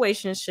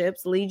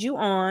situationships, lead you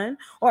on,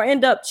 or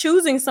end up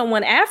choosing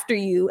someone after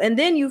you. And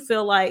then you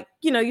feel like,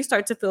 you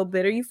start to feel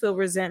bitter, you feel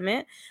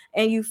resentment,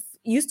 and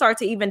you start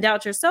to even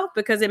doubt yourself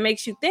because it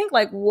makes you think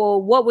like, well,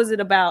 what was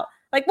it about?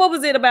 Like, what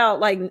was it about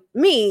like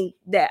me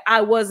that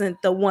I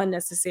wasn't the one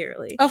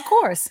necessarily? Of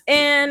course.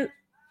 And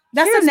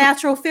that's a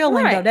natural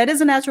feeling, though. That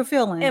is a natural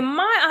feeling. And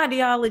my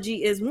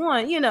ideology is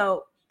one,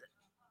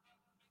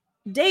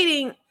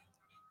 dating,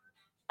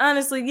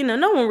 honestly,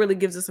 no one really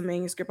gives us a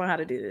manuscript on how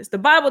to do this. The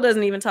Bible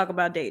doesn't even talk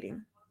about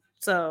dating.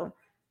 So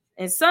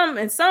in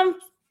some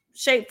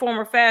shape, form,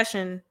 or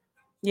fashion,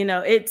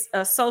 it's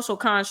a social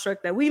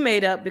construct that we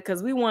made up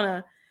because we want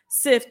to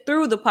sift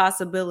through the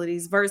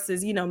possibilities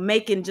versus,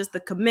 making just the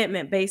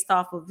commitment based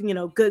off of,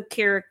 good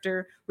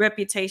character,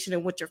 reputation,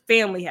 and what your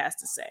family has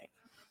to say.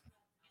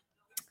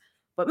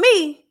 But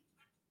me,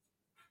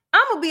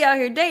 I'm gonna be out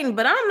here dating,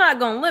 but I'm not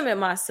gonna limit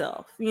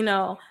myself.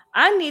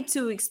 I need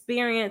to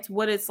experience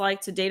what it's like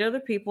to date other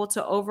people,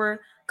 to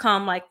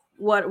overcome like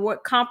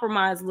what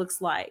compromise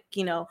looks like.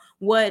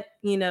 What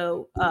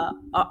an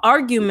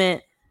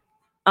argument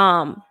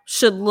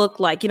should look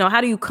like.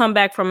 How do you come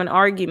back from an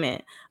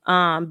argument?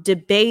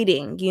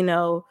 Debating.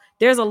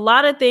 There's a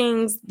lot of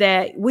things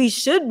that we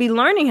should be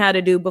learning how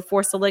to do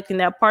before selecting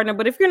that partner.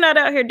 But if you're not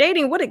out here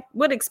dating,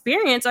 what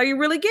experience are you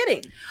really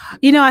getting?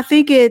 I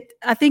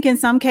think in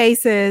some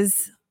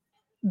cases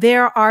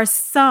there are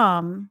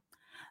some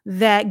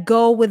that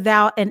go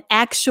without an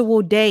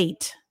actual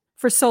date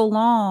for so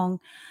long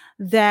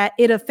that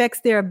it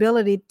affects their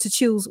ability to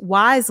choose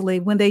wisely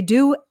when they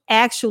do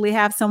actually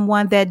have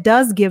someone that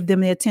does give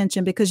them the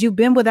attention, because you've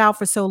been without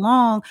for so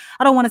long.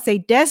 I don't want to say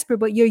desperate,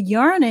 but you're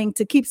yearning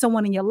to keep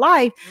someone in your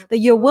life that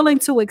you're willing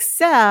to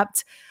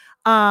accept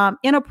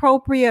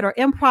inappropriate or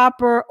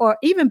improper or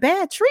even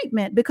bad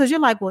treatment, because you're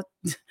like, well,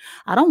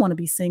 I don't want to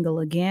be single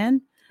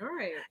again.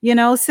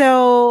 Right.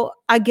 So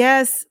I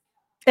guess,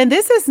 and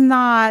this is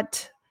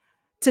not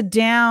to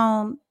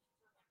down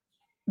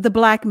the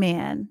black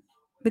man,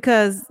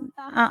 because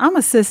I'm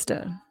a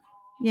sister.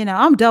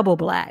 I'm double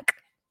black.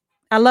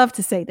 I love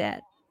to say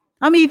that.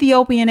 I'm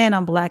Ethiopian and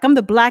I'm black. I'm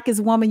the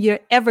blackest woman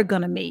you're ever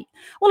going to meet.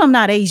 Well, I'm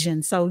not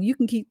Asian, so you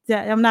can keep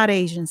that. I'm not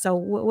Asian. So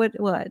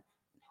what?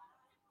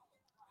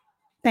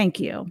 Thank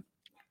you.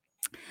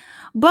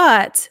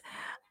 But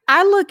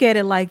I look at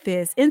it like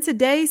this. In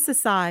today's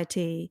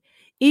society,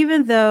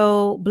 even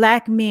though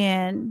black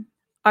men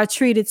are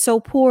treated so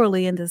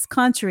poorly in this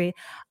country,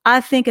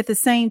 I think at the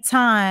same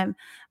time,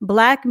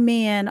 black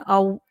men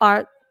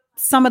are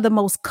some of the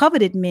most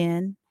coveted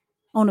men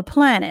on the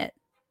planet.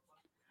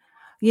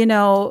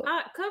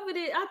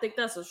 Coveted, I think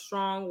that's a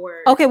strong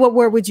word. Okay, what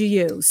word would you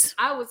use?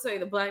 I would say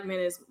the black man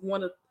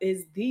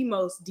is the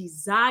most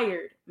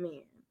desired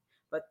man,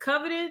 but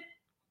coveted.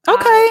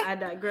 Okay, I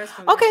digress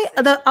from okay.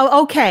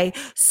 Okay,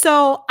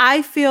 so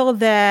I feel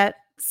that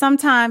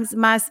sometimes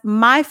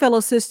my fellow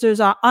sisters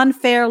are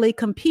unfairly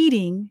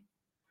competing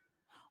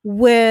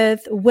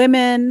with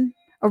women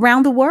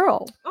around the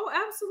world. Oh,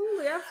 absolutely.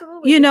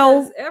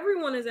 Because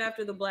everyone is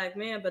after the black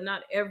man, but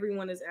not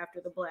everyone is after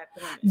the black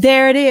woman.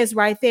 There it is,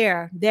 right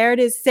there. There it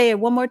is. Say it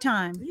one more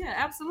time. Yeah,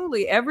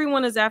 absolutely.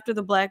 Everyone is after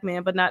the black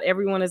man, but not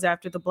everyone is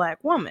after the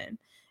black woman.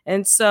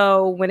 And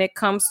so when it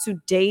comes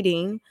to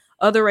dating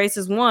other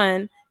races,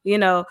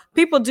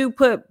 people do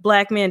put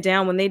black men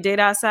down when they date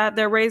outside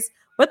their race,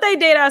 but they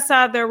date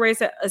outside their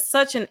race at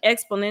such an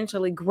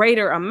exponentially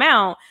greater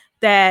amount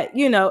that,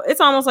 it's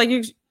almost like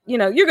you're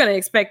going to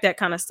expect that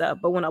kind of stuff.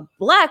 But when a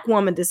Black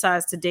woman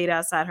decides to date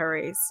outside her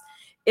race,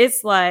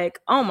 it's like,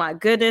 oh my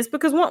goodness,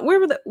 because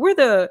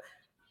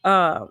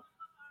uh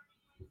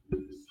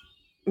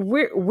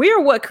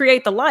we're what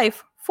create the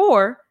life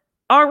for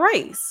our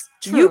race.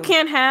 True. You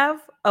can't have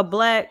a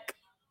Black,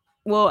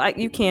 well,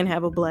 you can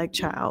have a Black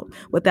child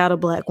without a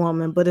Black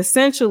woman, but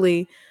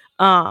essentially,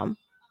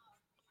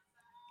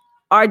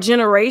 our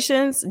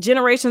generations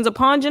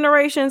upon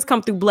generations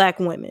come through Black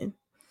women.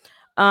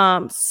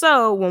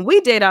 So when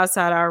we date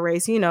outside our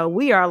race,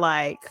 we are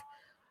like,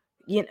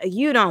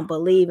 you don't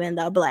believe in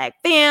the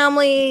Black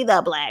family,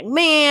 the Black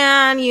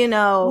man,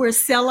 we're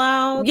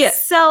sellouts. Yeah,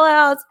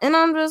 sellouts. And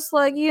I'm just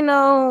like,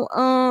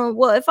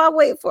 well, if I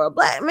wait for a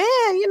Black man,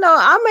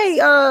 I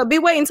may be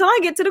waiting until I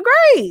get to the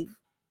grave.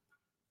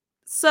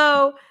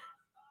 So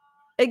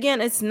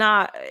again, it's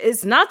not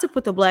to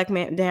put the Black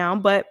man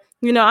down, but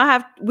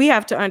we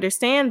have to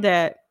understand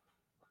that,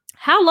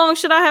 how long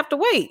should I have to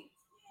wait?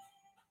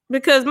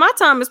 Because my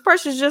time is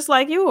precious, just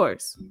like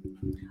yours.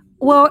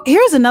 Well,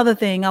 here's another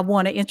thing I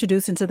want to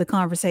introduce into the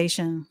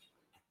conversation.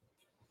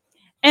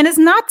 And it's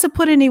not to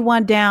put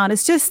anyone down.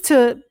 It's just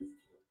to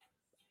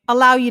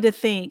allow you to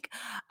think.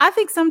 I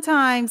think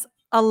sometimes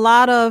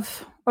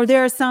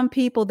there are some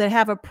people that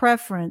have a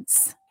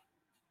preference,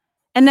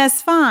 and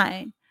that's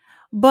fine.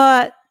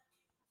 But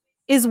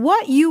is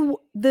what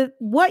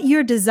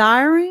you're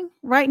desiring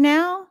right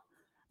now,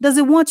 does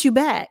it want you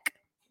back?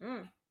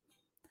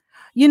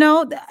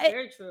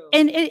 Very true.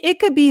 And it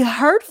could be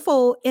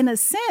hurtful in a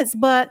sense,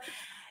 but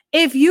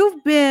if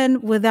you've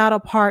been without a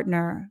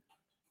partner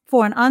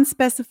for an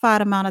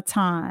unspecified amount of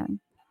time,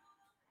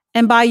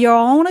 and by your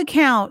own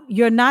account,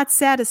 you're not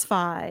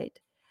satisfied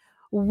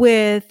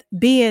with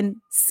being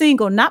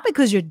single, not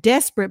because you're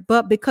desperate,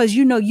 but because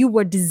you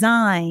were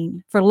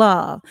designed for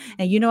love.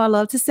 And I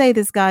love to say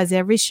this, guys,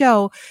 every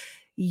show,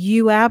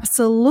 you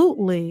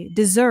absolutely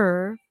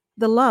deserve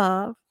the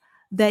love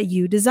that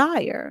you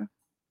desire.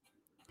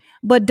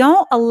 But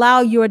don't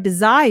allow your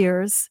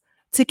desires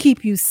to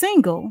keep you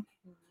single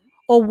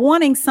or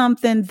wanting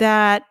something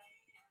that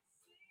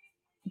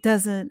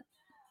doesn't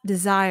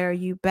desire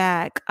you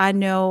back. I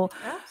know,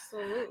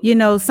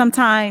 absolutely.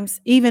 Sometimes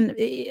even,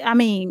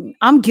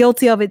 I'm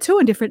guilty of it too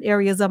in different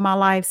areas of my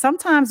life.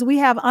 Sometimes we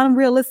have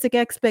unrealistic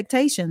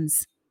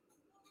expectations.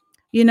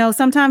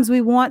 Sometimes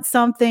we want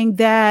something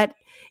that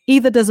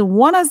either doesn't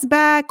want us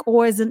back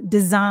or isn't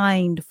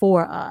designed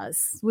for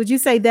us. Would you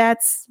say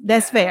that's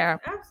fair?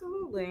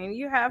 Absolutely. And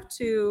you have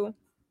to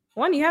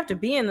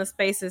be in the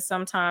spaces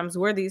sometimes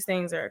where these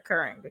things are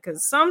occurring,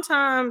 because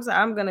sometimes,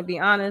 I'm going to be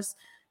honest,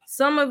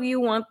 some of you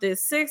want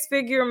this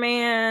 6-figure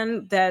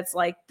man that's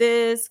like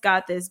this,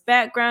 got this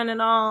background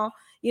and all,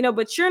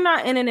 but you're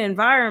not in an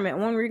environment,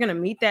 one, where you're going to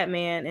meet that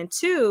man. And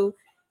two,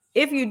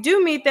 if you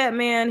do meet that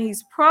man,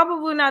 he's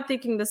probably not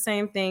thinking the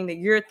same thing that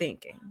you're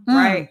thinking,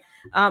 right?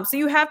 So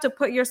you have to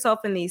put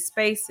yourself in these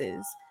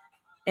spaces,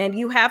 and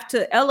you have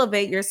to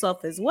elevate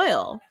yourself as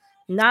well.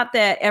 Not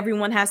that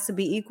everyone has to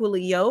be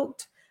equally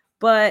yoked,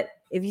 but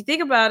if you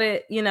think about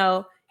it,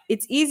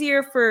 it's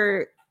easier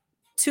for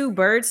two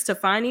birds to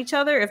find each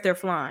other if they're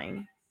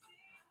flying.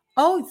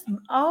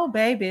 Oh,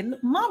 baby.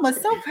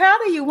 Mama's so proud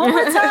of you. One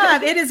more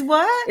time. It is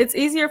what? It's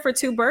easier for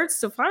two birds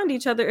to find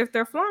each other if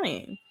they're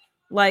flying.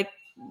 Like,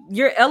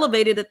 you're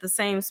elevated at the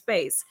same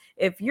space.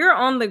 If you're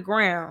on the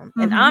ground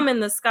and I'm in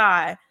the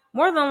sky,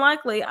 more than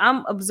likely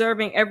I'm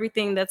observing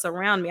everything that's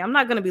around me. I'm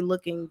not going to be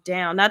looking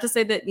down. Not to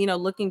say that,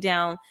 looking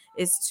down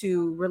is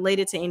to relate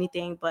it to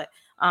anything, but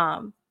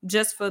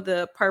just for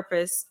the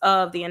purpose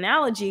of the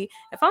analogy,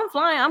 if I'm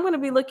flying, I'm going to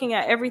be looking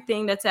at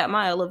everything that's at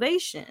my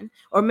elevation,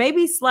 or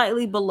maybe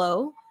slightly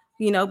below,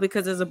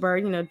 because there's a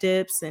bird,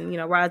 dips and,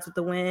 rides with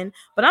the wind.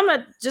 But I'm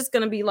not just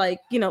going to be like,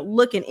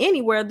 looking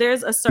anywhere.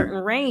 There's a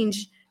certain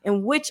range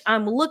in which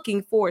I'm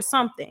looking for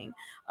something.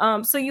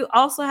 So you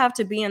also have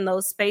to be in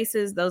those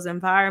spaces, those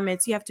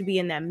environments. You have to be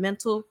in that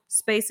mental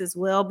space as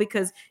well,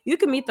 because you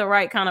can meet the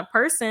right kind of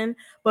person,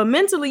 but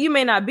mentally you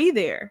may not be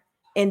there.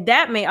 And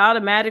that may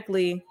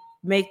automatically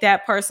make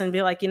that person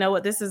be like,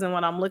 what, this isn't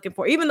what I'm looking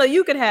for. Even though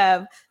you could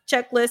have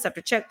checklist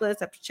after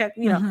checklist after check,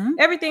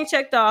 everything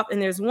checked off.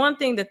 And there's one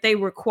thing that they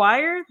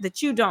require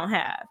that you don't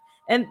have,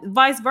 and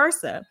vice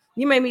versa.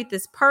 You may meet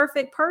this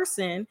perfect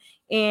person,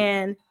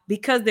 and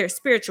because their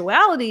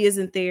spirituality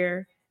isn't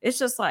there, it's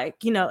just like,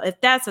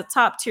 if that's a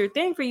top tier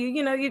thing for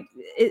you,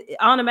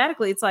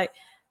 automatically it's like,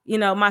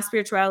 my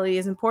spirituality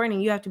is important,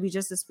 and you have to be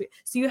just as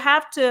so you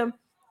have to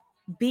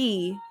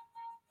be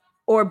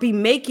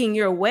making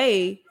your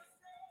way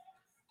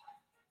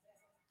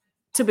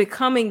to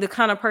becoming the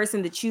kind of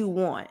person that you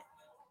want,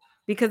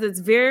 because it's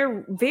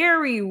very,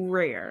 very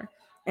rare.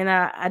 And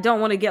I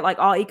don't want to get like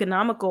all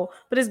economical,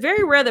 but it's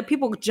very rare that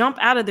people jump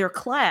out of their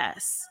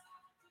class.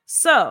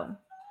 So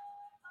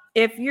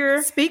if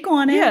you're speak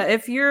on it,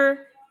 if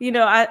you're,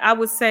 I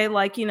would say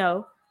like,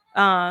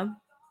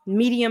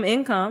 medium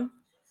income,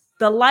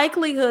 the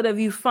likelihood of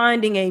you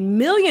finding a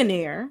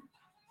millionaire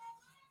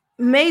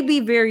may be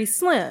very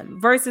slim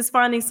versus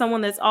finding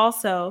someone that's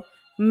also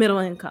middle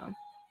income.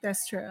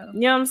 That's true.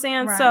 You know what I'm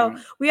saying? So Right.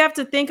 we have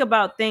to think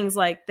about things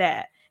like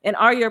that. And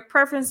are your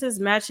preferences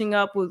matching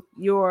up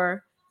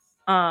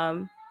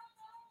um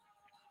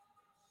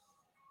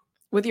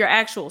with your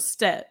actual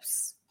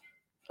steps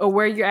or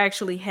where you're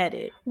actually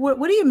headed? What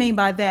do you mean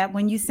by that?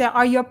 When you say,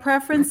 are your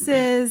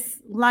preferences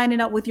lining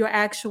up with your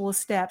actual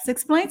steps?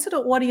 Explain to the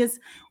audience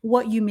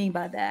what you mean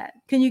by that.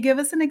 Can you give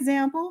us an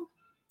example?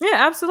 Yeah,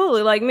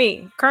 absolutely. Like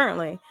me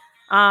currently,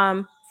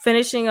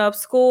 finishing up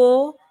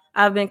school.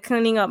 I've been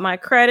cleaning up my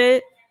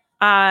credit.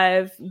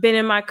 I've been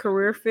in my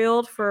career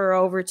field for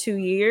over 2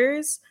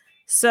 years.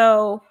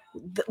 So,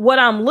 what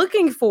I'm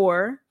looking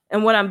for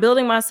and what I'm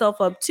building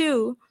myself up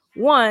to,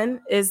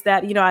 one is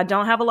that, I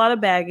don't have a lot of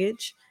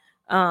baggage.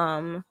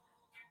 Um,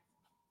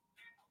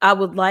 I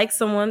would like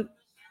someone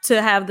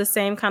to have the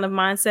same kind of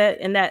mindset,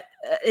 and that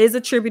is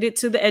attributed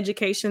to the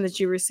education that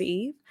you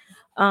receive.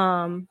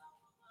 Um,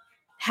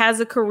 has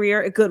a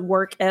career, a good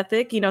work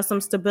ethic, some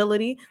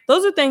stability.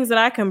 Those are things that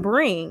I can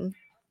bring,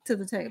 To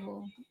the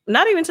table.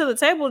 not even to the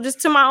table, just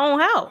to my own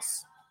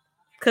house.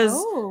 Cause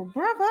Oh,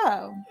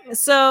 bravo.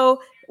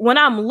 so when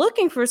I'm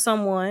looking for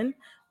someone,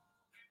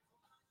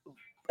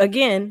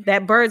 again,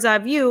 that bird's eye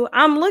view,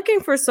 I'm looking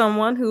for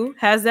someone who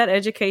has that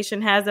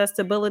education, has that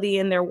stability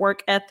in their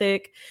work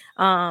ethic.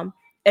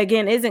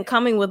 Again, isn't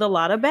coming with a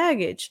lot of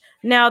baggage.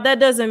 Now, that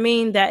doesn't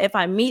mean that if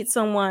I meet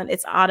someone,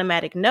 it's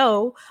automatic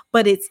no,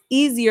 but it's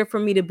easier for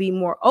me to be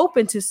more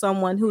open to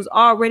someone who's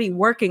already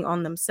working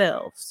on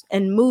themselves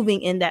and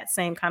moving in that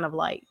same kind of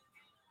light.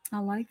 I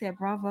like that.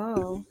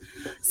 Bravo.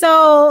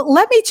 So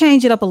let me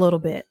change it up a little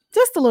bit,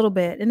 just a little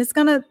bit. And it's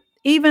going to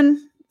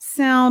even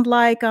sound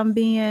like I'm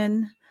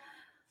being,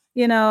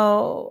 you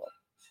know,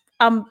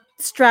 I'm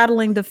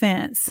straddling the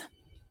fence.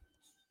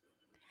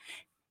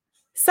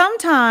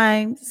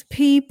 Sometimes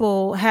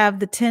people have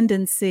the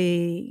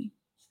tendency,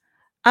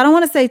 I don't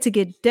want to say to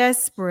get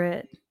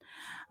desperate,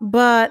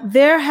 but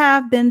there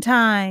have been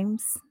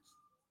times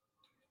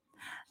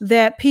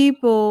that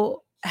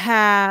people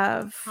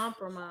have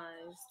Compromised.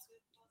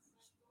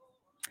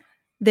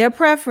 their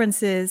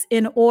preferences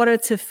in order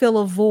to fill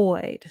a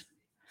void.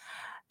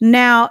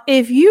 Now,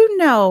 if you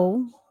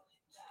know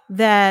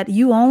that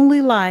you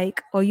only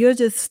like or you're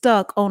just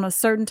stuck on a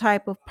certain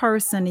type of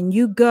person and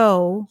you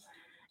go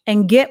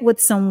and get with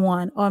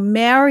someone or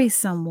marry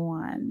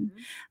someone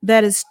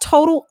that is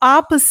total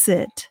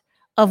opposite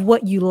of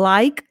what you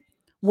like,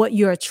 what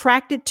you're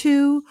attracted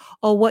to,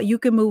 or what you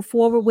can move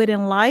forward with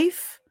in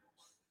life,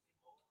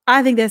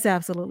 I think that's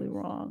absolutely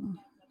wrong.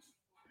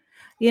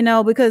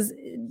 Because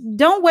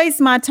don't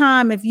waste my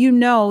time if you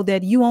know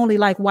that you only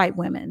like white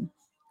women.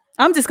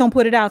 I'm just going to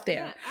put it out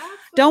there. Yeah,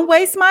 Don't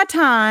waste absolutely. my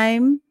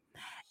time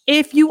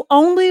if you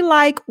only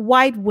like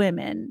white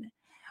women,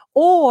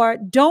 or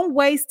don't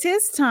waste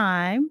his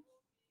time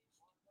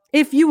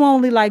if you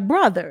only like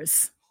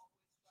brothers.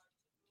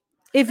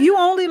 If you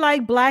only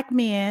like black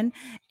men,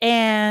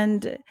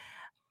 and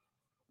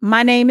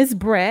my name is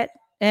Brett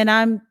and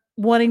I'm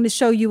wanting to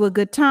show you a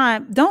good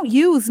time, don't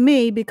use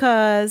me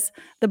because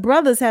the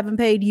brothers haven't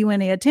paid you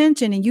any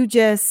attention and you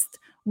just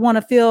want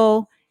to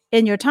fill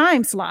in your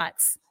time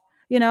slots.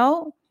 You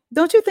know,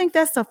 don't you think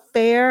that's a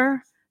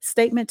fair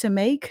statement to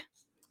make?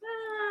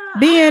 I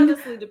Being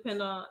honestly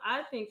depend on.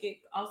 I think it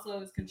also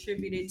is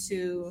contributed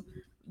to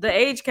the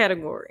age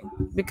category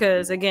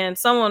because again,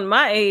 someone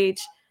my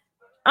age,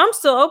 I'm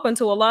still open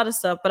to a lot of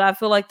stuff, but I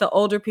feel like the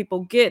older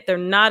people get, they're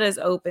not as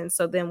open.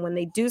 So then when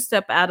they do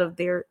step out of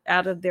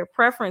their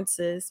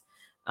preferences,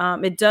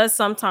 it does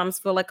sometimes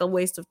feel like a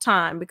waste of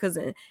time because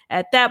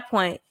at that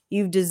point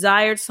you've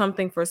desired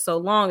something for so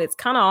long, it's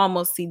kind of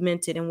almost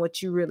cemented in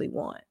what you really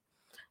want.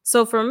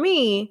 So for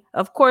me,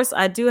 of course,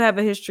 I do have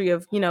a history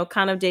of,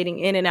 kind of dating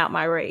in and out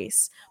my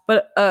race.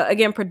 But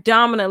again,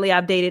 predominantly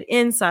I've dated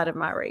inside of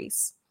my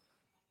race.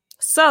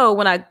 So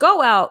when I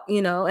go out,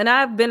 and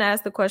I've been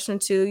asked the question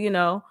too,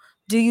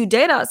 do you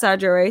date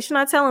outside your race? And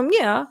I tell them,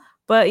 yeah,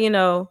 but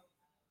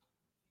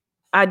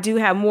I do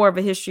have more of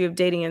a history of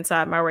dating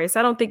inside my race.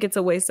 I don't think it's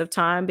a waste of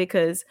time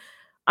because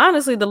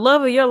honestly, the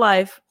love of your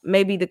life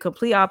may be the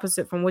complete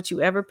opposite from what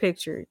you ever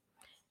pictured.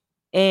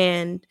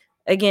 And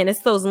again, it's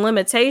those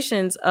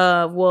limitations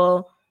of,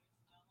 well,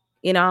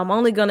 I'm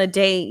only gonna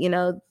date,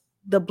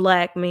 the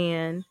black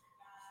man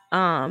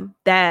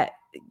that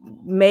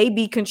may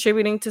be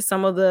contributing to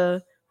some of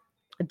the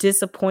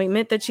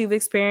disappointment that you've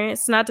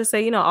experienced. Not to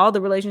say, all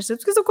the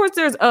relationships, because of course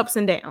there's ups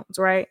and downs,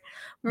 right?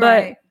 But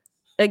right.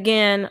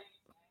 again,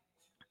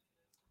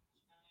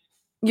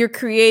 you're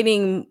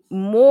creating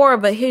more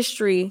of a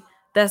history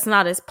that's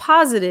not as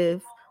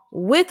positive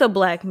with a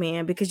black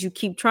man because you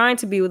keep trying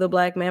to be with a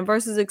black man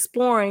versus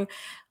exploring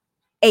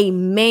a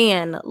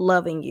man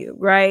loving you,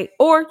 right?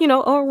 Or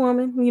a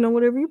woman,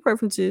 whatever your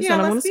preference is. I Yeah,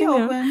 don't let's want to be say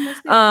no. open.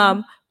 Let's be open.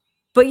 Um,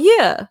 but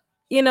yeah,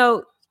 you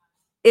know,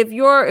 if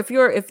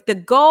the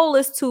goal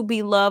is to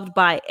be loved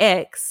by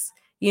X,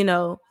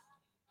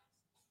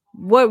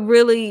 what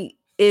really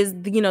is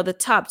the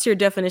top tier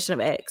definition of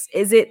X?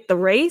 Is it the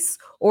race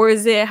or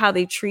is it how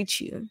they treat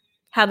you?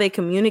 how they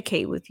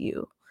communicate with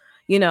you,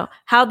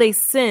 how they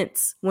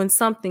sense when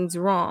something's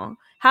wrong,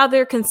 how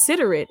they're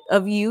considerate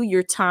of you,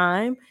 your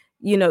time,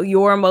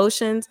 your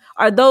emotions.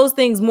 Are those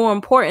things more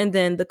important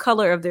than the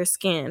color of their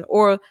skin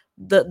or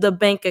the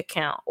bank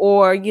account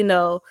or,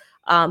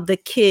 the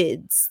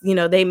kids,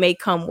 they may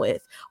come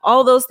with?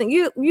 All those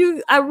things.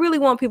 I really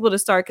want people to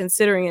start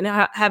considering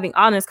and having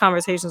honest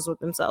conversations with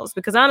themselves,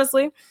 because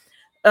honestly,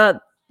 uh,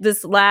 the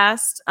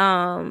last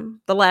time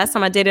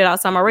I dated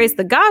outside my race,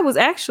 the guy was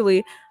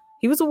actually,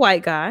 he was a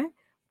white guy,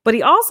 but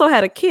he also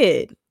had a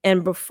kid.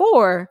 And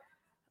before,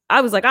 I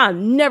was like,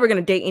 I'm never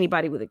gonna date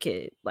anybody with a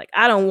kid. Like,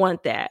 I don't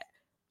want that.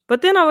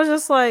 But then I was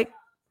just like,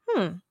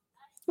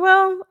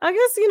 well, I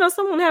guess,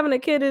 someone having a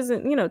kid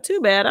isn't,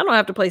 too bad. I don't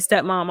have to play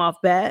stepmom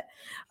off bat.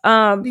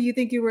 Do you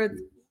think you were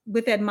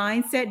with that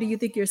mindset? Do you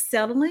think you're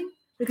settling?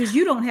 Because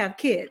you don't have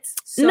kids.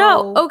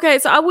 No, So okay.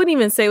 So I wouldn't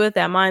even say with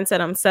that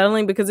mindset I'm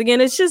settling, because again,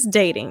 it's just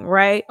dating,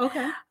 right?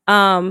 okay.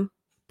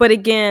 But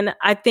again,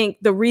 I think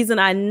the reason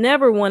I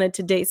never wanted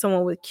to date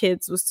someone with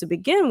kids was to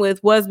begin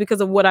with was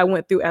because of what I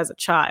went through as a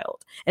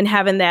child and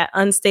having that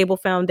unstable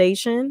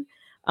foundation,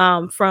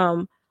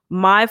 from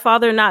my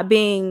father not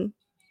being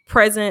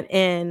present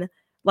in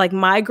like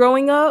my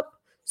growing up.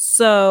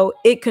 So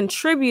it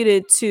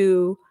contributed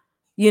to,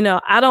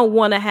 I don't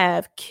want to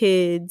have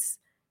kids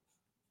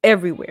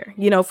everywhere,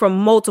 from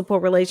multiple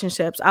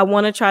relationships. I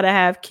want to try to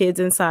have kids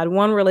inside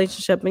one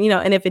relationship, and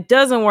and if it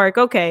doesn't work,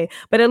 okay,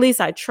 but at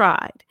least I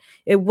tried.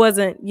 It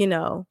wasn't,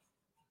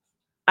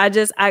 I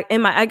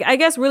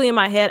guess really in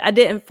my head, I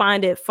didn't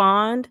find it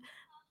fond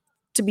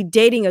to be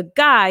dating a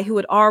guy who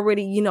had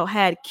already,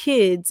 had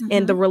kids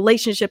and the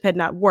relationship had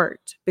not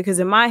worked. Because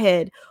in my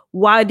head,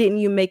 why didn't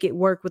you make it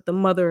work with the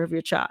mother of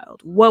your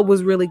child? What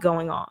was really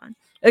going on?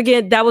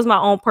 Again, that was my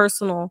own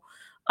personal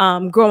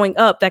growing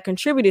up that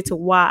contributed to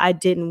why I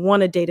didn't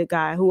want to date a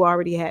guy who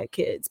already had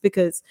kids,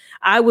 because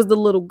I was the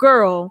little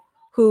girl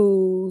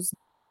whose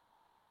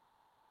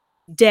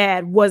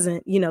dad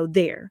wasn't,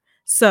 there.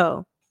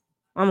 So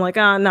I'm like,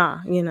 nah,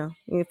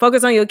 you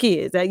focus on your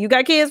kids. You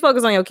got kids,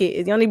 focus on your kids.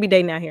 You don't need to be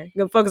dating out here.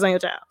 You focus on your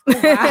child.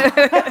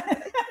 Wow.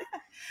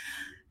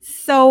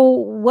 So,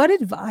 what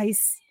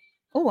advice?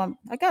 Oh,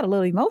 I got a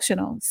little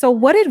emotional. So,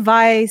 what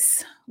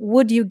advice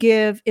would you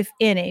give, if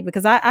any?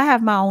 Because I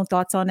have my own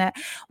thoughts on that.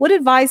 What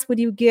advice would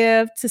you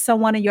give to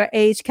someone in your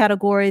age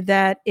category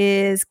that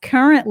is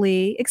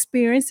currently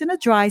experiencing a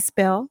dry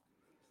spell,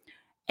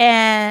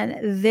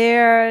 and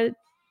their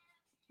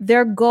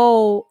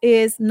goal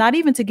is not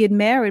even to get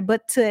married,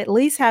 but to at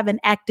least have an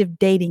active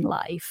dating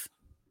life?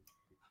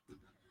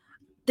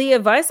 The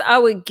advice I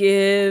would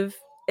give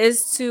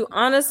is to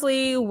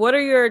honestly, what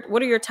are your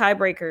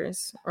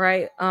tiebreakers,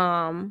 right?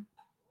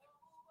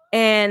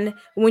 And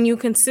when you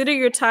consider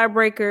your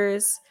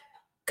tiebreakers,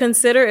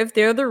 consider if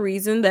they're the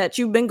reason that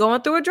you've been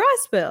going through a dry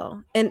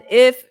spell, and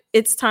if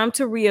it's time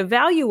to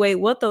reevaluate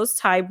what those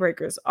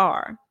tiebreakers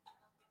are.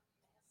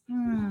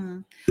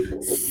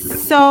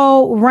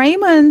 So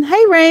Raymond,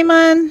 hey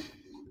Raymond,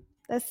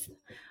 that's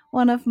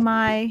one of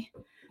my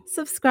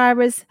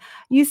subscribers.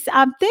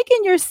 I'm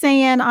thinking you're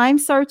saying I'm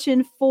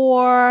searching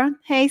for.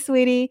 Hey,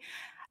 sweetie,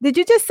 did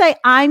you just say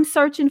I'm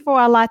searching for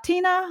a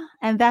Latina,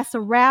 and that's a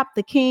wrap?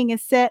 The king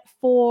is set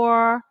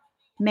for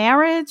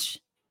marriage.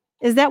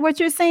 Is that what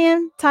you're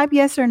saying? Type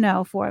yes or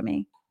no for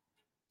me.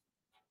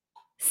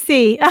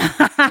 See,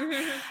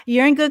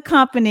 you're in good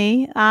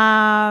company.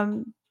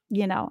 I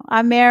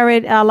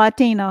married a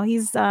Latino.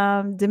 He's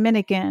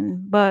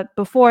Dominican, but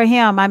before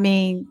him, I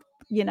mean,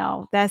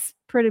 that's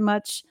pretty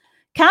much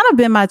kind of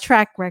been my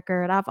track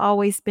record. I've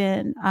always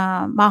been,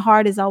 my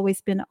heart has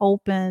always been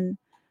open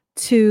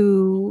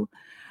to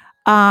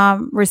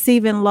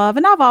receiving love,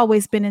 and I've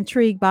always been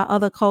intrigued by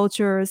other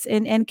cultures,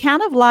 and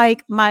kind of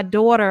like my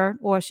daughter,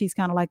 or she's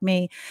kind of like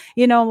me.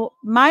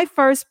 My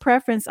first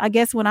preference, I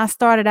guess, when I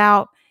started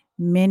out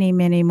many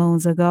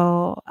moons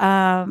ago,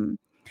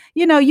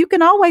 you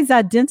can always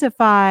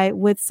identify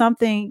with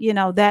something,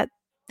 that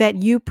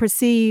you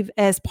perceive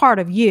as part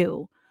of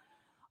you.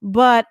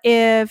 But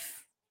if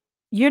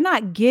you're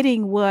not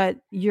getting what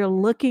you're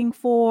looking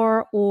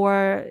for,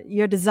 or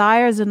your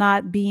desires are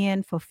not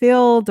being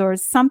fulfilled, or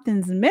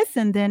something's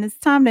missing, then it's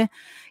time to,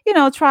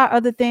 try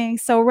other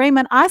things. So,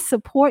 Raymond, I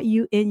support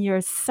you in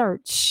your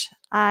search.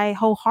 I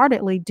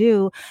wholeheartedly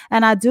do.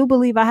 And I do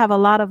believe I have a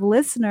lot of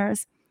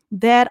listeners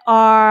that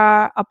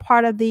are a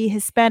part of the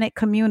Hispanic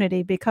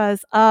community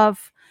because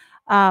of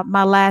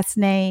my last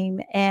name,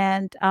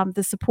 and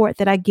the support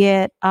that I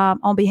get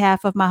on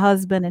behalf of my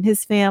husband and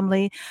his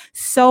family.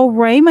 So,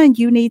 Raymond,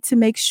 you need to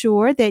make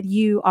sure that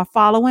you are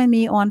following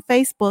me on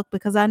Facebook,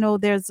 because I know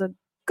there's a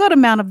good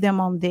amount of them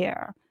on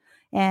there.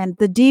 And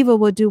the diva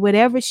will do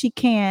whatever she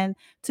can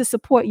to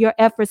support your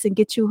efforts and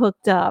get you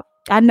hooked up.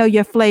 I know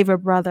your flavor,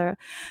 brother.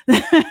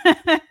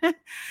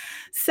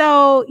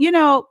 So,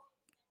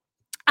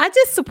 I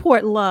just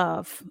support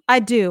love. I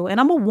do. And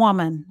I'm a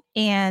woman.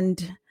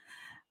 And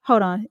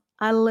hold on.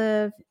 I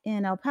live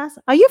in El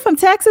Paso. Are you from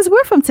Texas?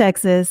 We're from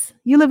Texas.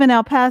 You live in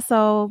El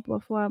Paso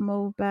before I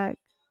moved back.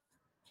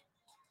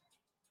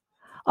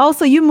 Oh,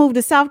 so you moved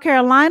to South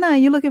Carolina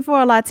and you're looking for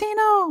a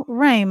Latino?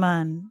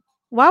 Raymond,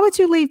 why would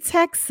you leave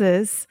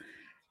Texas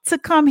to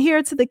come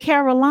here to the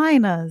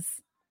Carolinas?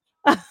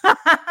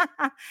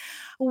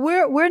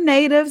 We're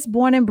natives,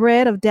 born and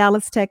bred of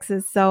Dallas,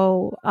 Texas.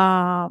 So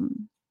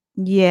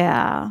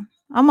yeah,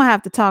 I'm gonna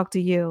have to talk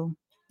to you.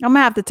 I'm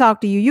gonna have to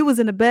talk to you. You was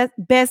in the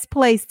best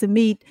place to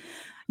meet,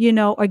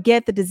 or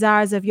get the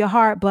desires of your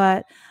heart.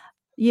 But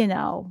you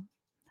know,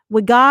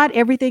 with God,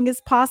 everything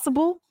is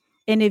possible.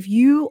 And if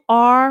you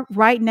are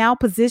right now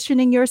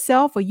positioning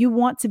yourself or you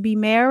want to be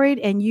married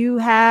and you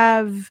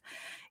have,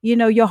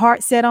 your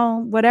heart set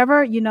on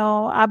whatever,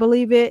 I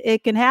believe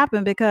it can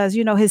happen because,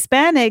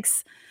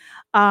 Hispanics,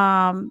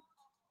 um,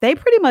 they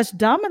pretty much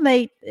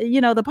dominate,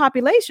 the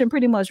population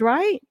pretty much,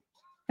 right?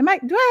 Do I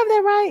have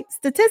that right?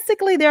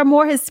 Statistically, there are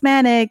more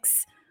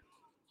Hispanics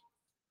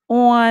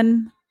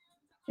on,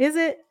 is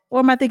it? Or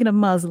am I thinking of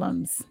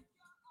Muslims?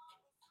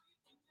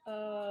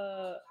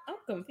 I'm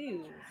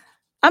confused.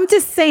 I'm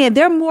just saying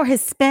there are more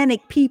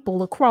Hispanic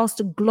people across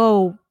the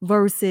globe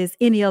versus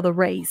any other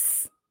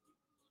race.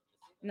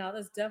 No,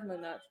 that's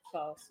definitely not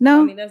false. I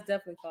No, mean, that's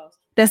definitely false.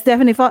 that's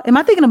definitely false. Am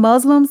I thinking of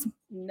Muslims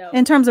No.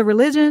 in terms of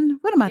religion?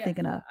 What am I Yeah,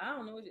 thinking of? I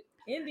don't know.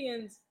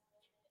 Indians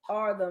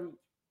are the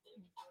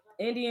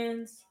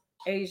Indians,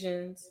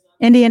 Asians.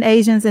 Indian,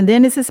 Asians, and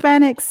then it's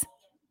Hispanics.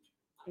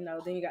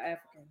 No, then you got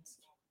Africans.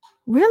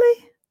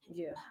 Really?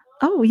 Yeah.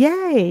 Oh,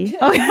 yay.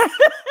 Okay.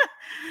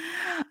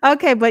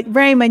 Okay, but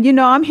Raymond,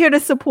 I'm here to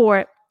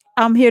support.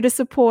 I'm here to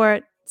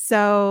support.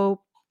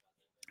 So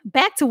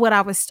back to what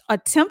I was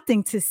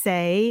attempting to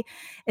say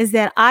is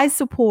that I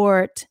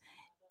support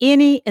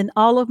any and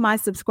all of my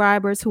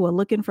subscribers who are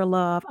looking for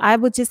love. I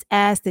would just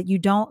ask that you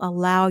don't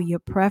allow your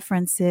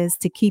preferences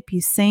to keep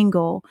you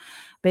single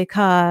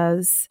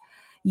because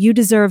you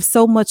deserve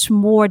so much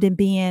more than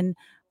being,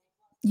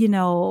 you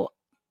know,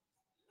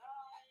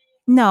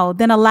 no,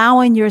 than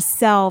allowing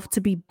yourself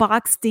to be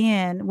boxed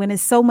in when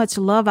there's so much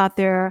love out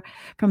there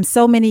from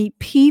so many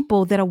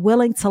people that are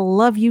willing to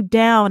love you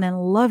down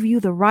and love you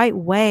the right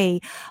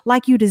way,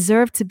 like you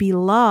deserve to be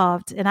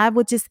loved. And I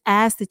would just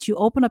ask that you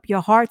open up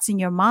your hearts and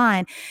your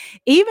mind,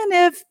 even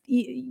if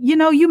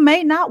you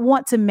may not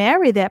want to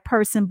marry that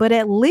person, but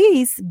at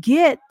least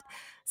get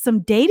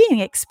some dating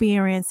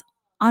experience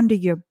under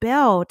your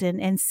belt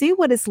and see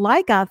what it's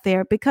like out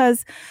there.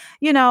 Because,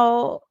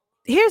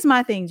 here's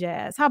my thing,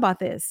 Jazz. How about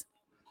this?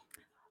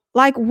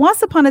 Like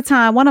once upon a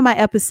time, one of my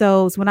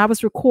episodes when I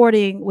was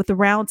recording with the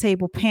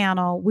roundtable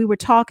panel, we were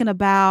talking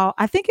about,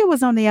 I think it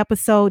was on the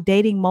episode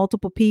Dating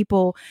Multiple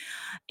People.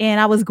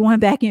 And I was going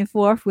back and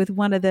forth with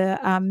one of the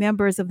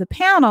members of the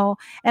panel.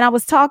 And I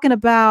was talking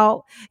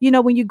about,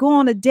 when you go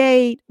on a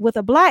date with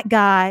a black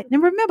guy,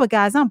 and remember,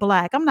 guys, I'm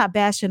black. I'm not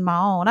bashing my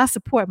own. I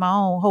support my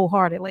own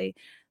wholeheartedly.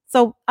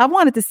 So I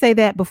wanted to say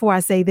that before I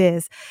say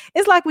this.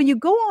 It's like when you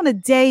go on a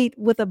date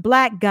with a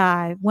black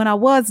guy, when I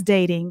was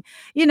dating,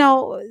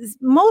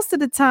 most of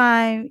the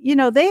time,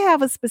 they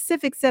have a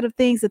specific set of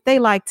things that they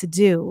like to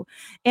do.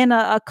 And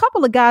a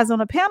couple of guys on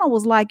the panel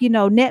was like,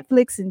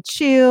 Netflix and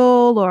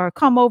chill or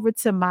come over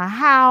to my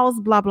house,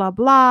 blah, blah,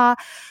 blah.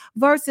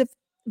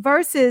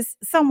 Versus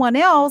someone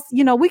else,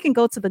 we can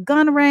go to the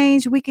gun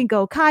range, we can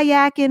go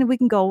kayaking, we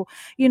can go,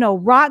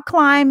 rock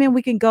climbing,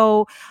 we can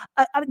go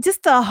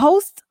just a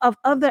host of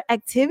other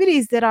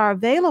activities that are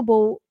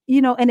available,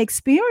 and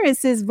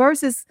experiences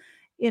versus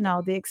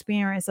the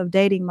experience of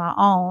dating my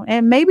own.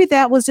 And maybe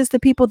that was just the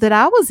people that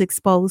I was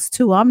exposed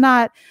to. I'm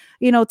not,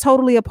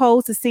 totally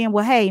opposed to saying,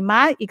 well, hey,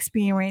 my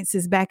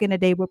experiences back in the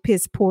day were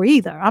piss poor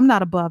either. I'm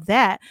not above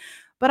that.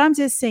 But I'm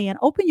just saying,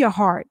 open your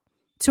heart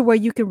to where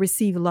you can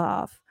receive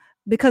love.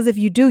 Because if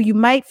you do, you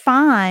may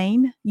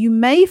find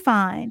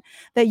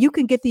that you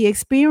can get the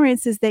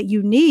experiences that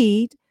you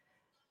need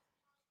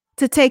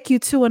to take you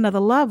to another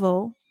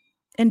level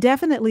and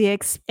definitely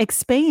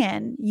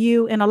expand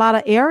you in a lot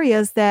of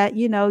areas that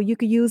you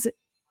could use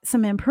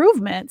some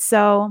improvement.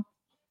 So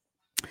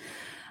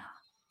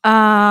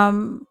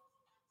um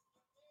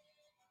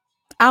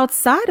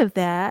outside of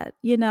that,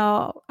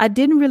 I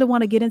didn't really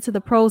want to get into the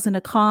pros and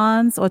the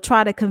cons or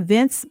try to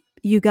convince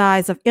you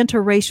guys of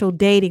interracial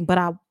dating, but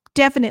I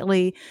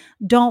definitely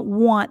don't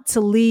want to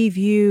leave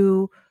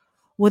you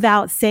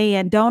without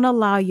saying don't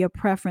allow your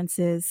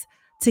preferences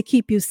to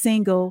keep you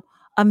single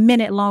a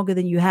minute longer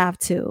than you have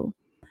to.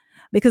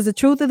 Because the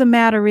truth of the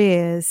matter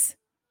is,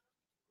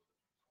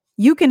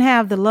 you can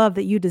have the love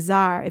that you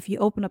desire if you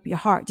open up your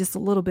heart just a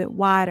little bit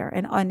wider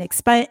and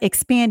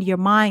expand your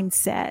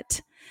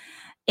mindset.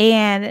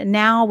 And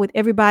now, with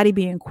everybody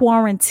being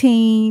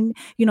quarantined,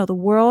 the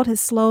world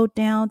has slowed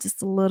down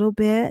just a little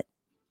bit.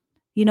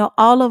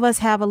 All of us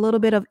have a little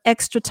bit of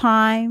extra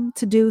time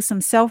to do some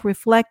self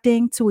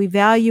reflecting, to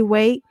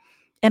evaluate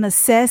and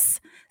assess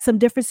some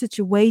different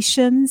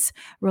situations,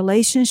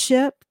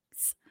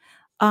 relationships,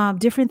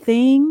 different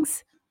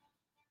things.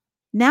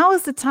 Now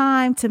is the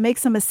time to make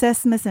some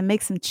assessments and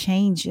make some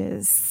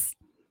changes.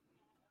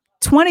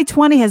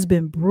 2020 has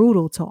been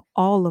brutal to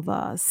all of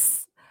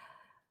us.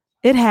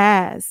 It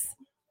has.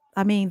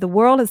 I mean, the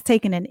world has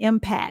taken an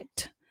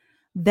impact.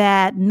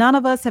 that none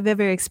of us have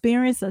ever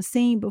experienced or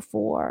seen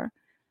before.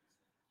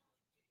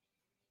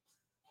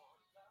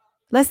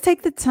 Let's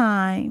take the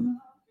time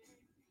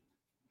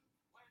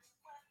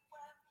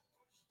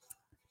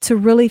to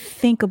really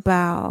think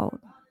about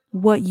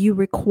what you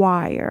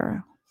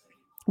require,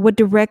 what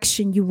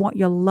direction you want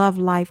your love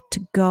life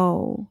to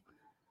go,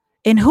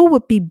 and who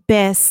would be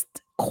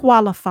best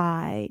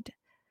qualified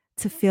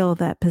to fill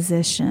that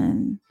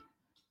position.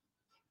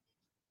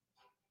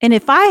 And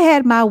if I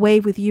had my way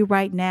with you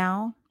right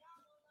now,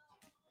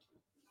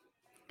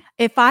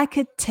 if I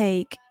could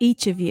take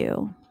each of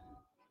you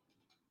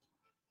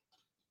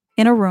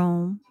in a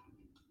room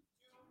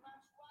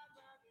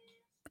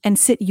and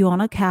sit you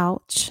on a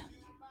couch,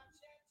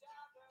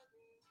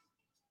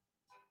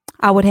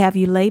 I would have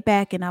you lay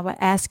back and I would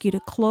ask you to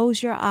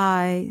close your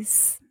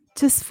eyes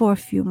just for a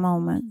few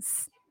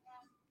moments.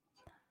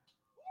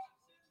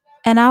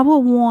 And I would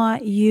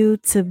want you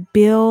to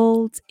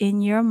build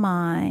in your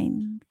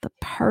mind the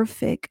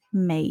perfect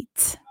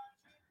mate,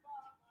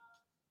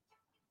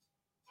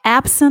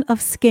 absent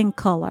of skin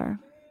color.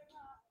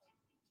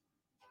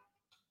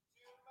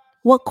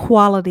 What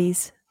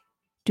qualities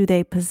do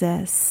they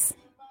possess?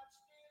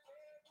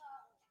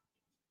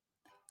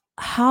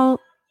 How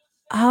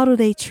do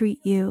they treat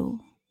you?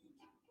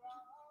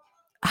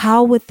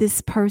 How would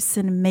this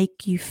person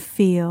make you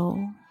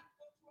feel?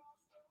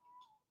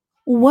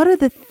 What are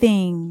the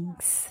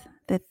things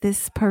that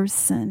this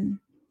person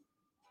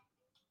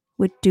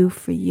would do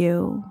for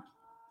you?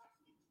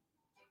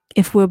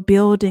 If we're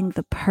building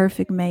the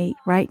perfect mate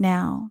right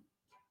now,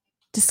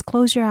 just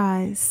close your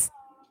eyes.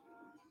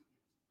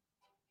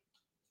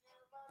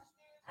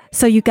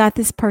 So you got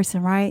this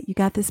person, right? You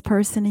got this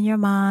person in your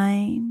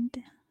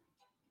mind.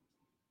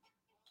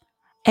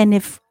 And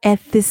if at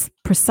this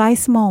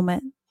precise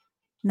moment,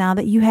 now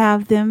that you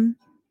have them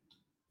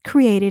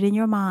created in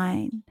your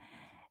mind,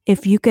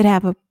 if you could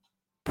have a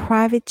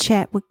private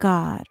chat with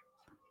God,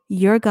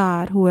 your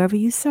God, whoever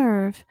you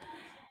serve,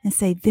 and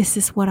say, this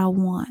is what I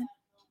want.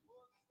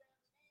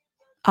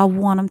 I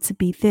want them to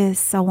be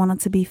this. I want them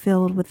to be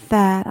filled with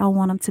that. I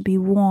want them to be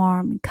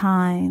warm,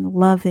 kind,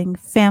 loving,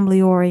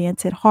 family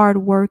oriented,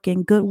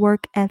 hardworking, good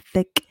work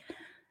ethic,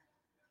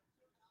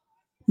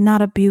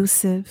 not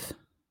abusive,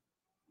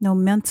 no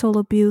mental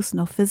abuse,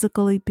 no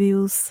physical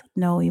abuse,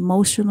 no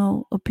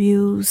emotional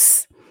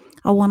abuse.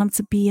 I want them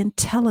to be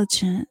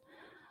intelligent.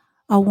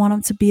 I want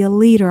them to be a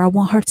leader. I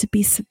want her to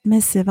be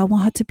submissive. I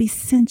want her to be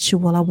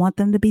sensual. I want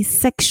them to be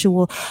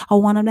sexual. I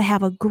want them to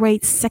have a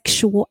great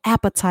sexual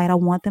appetite. I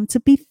want them to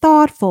be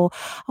thoughtful.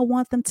 I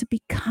want them to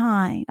be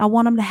kind. I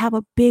want them to have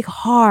a big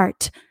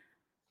heart.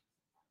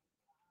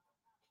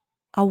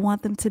 I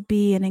want them to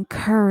be an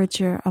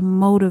encourager, a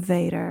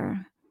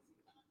motivator.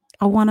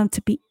 I want them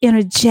to be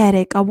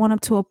energetic. I want them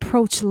to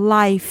approach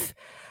life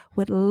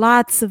with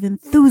lots of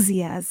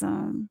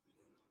enthusiasm.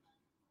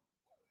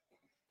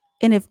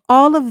 And if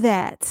all of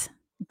that,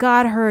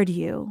 God heard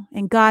you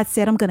and God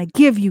said, I'm going to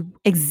give you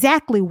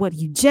exactly what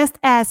you just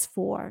asked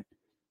for,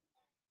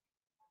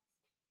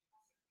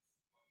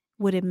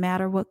 would it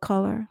matter what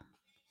color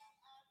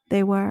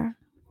they were?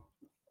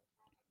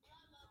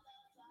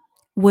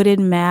 Would it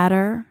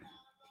matter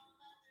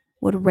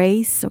what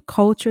race or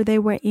culture they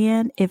were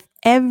in? If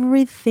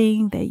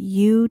everything that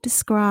you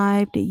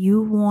described that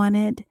you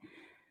wanted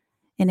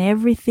and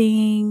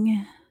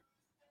everything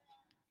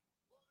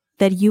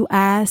that you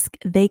asked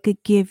they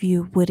could give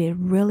you, would it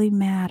really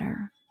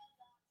matter?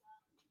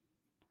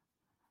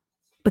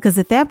 Because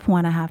at that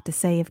point, I have to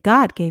say, if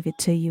God gave it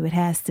to you, it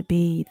has to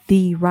be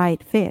the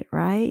right fit,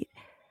 right?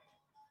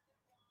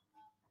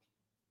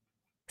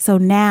 So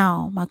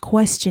now my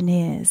question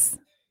is,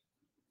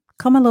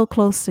 come a little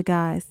closer,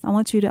 guys. I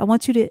want you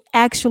to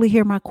actually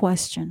hear my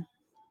question.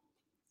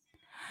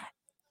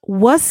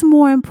 What's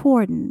more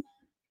important?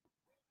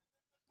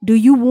 Do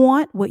you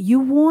want what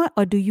you want,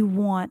 or do you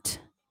want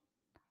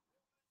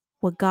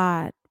what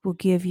God will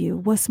give you?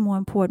 What's more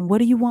important? What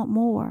do you want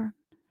more?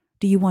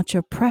 Do you want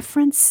your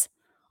preference,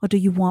 or do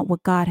you want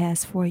what God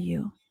has for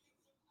you?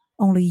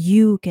 Only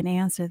you can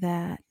answer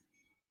that.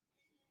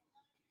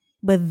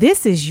 But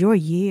this is your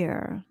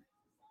year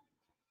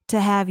to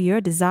have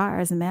your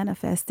desires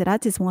manifested. I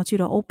just want you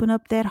to open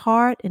up that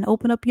heart and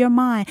open up your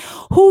mind.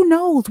 Who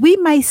knows? We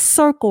may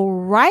circle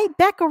right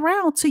back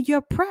around to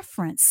your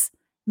preference.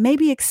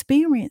 Maybe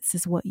experience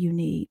is what you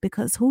need,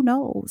 because who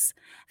knows?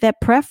 That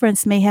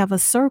preference may have a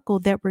circle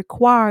that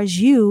requires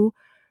you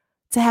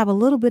to have a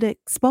little bit of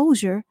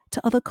exposure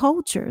to other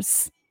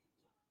cultures.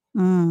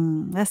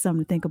 That's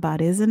something to think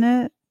about, isn't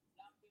it?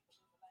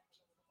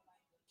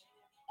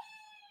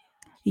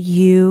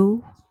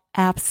 You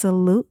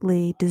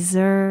absolutely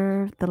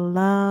deserve the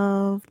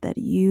love that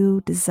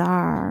you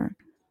desire.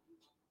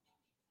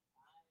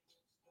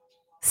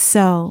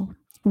 So,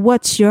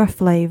 what's your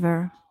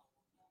flavor?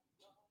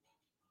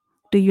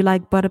 Do you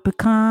like butter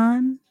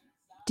pecan?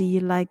 Do you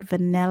like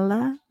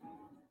vanilla?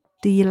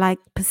 Do you like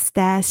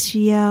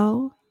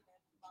pistachio?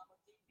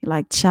 You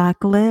like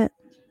chocolate?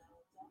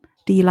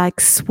 Do you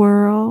like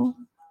swirl?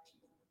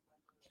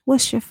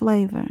 What's your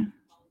flavor?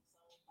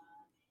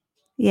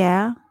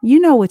 Yeah, you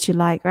know what you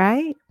like,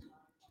 right?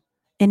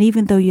 And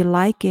even though you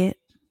like it,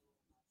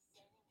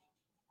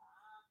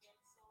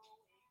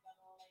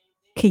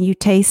 can you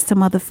taste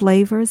some other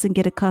flavors and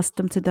get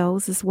accustomed to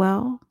those as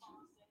well?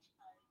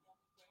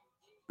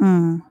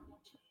 Mm.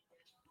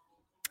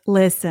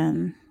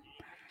 Listen,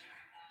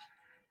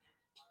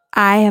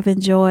 I have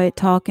enjoyed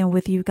talking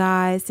with you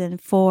guys, and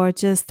for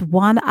just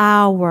 1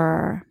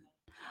 hour,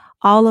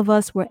 all of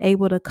us were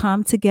able to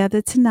come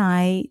together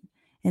tonight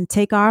and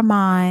take our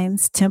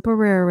minds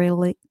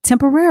temporarily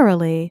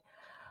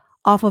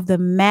off of the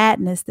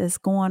madness that's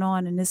going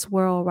on in this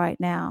world right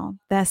now.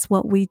 That's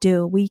what we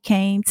do. We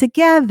came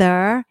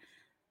together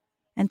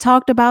and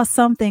talked about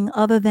something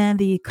other than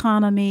the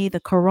economy,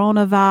 the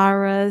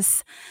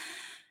coronavirus,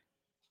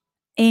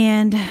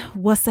 and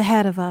what's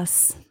ahead of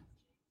us.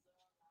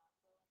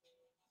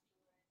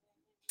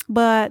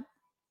 But,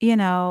 you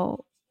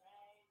know,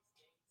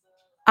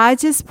 I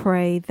just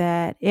pray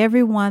that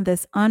everyone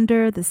that's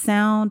under the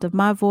sound of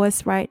my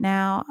voice right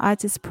now, I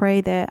just pray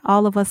that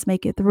all of us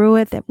make it through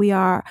it, that we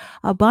are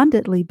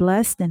abundantly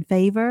blessed and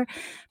favored,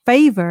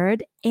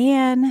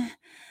 and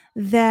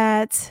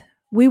that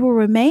we will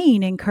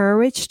remain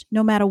encouraged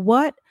no matter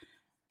what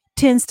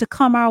tends to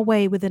come our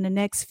way within the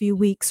next few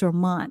weeks or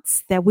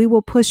months, that we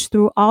will push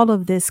through all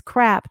of this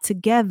crap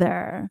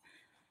together.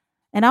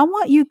 And I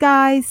want you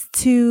guys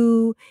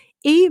to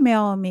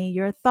email me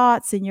your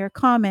thoughts and your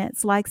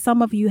comments like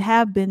some of you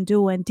have been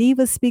doing.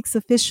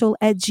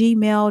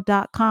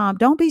 divaspeaksofficial@gmail.com.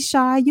 Don't be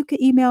shy. You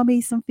can email me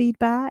some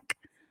feedback.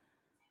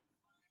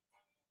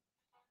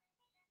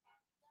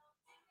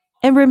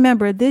 And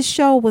remember, this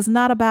show was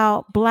not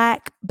about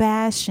black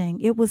bashing.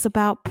 It was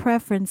about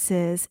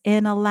preferences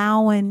and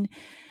allowing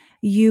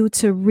you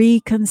to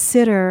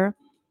reconsider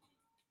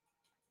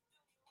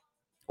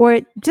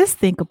or just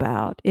think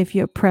about if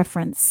your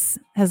preference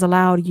has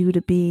allowed you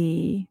to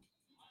be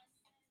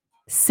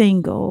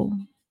single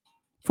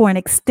for an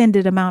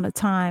extended amount of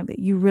time that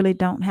you really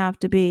don't have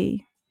to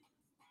be.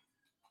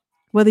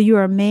 Whether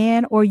you're a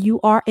man or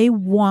you are a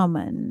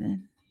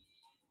woman,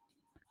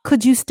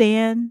 could you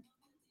stand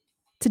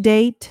to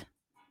date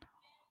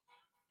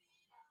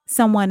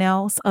someone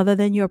else other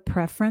than your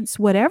preference,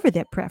 whatever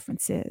that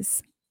preference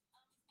is?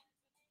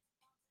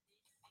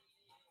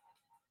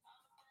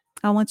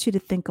 I want you to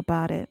think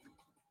about it.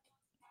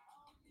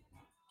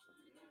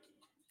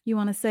 You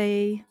want to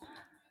say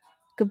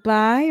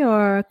goodbye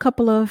or a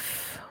couple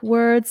of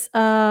words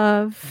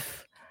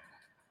of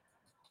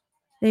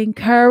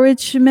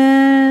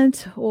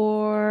encouragement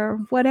or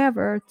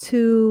whatever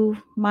to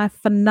my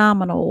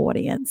phenomenal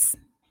audience?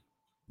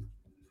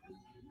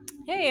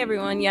 Hey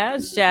everyone, yeah,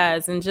 it's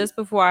Jazz. And just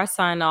before I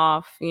sign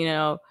off,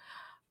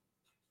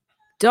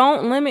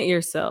 don't limit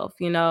yourself.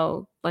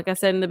 Like I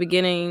said in the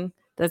beginning,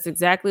 that's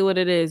exactly what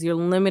it is. You're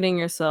limiting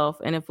yourself.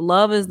 And if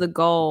love is the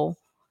goal,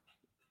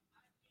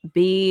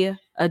 be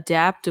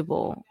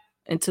adaptable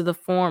into the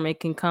form it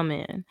can come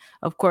in.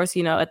 Of course,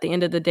 at the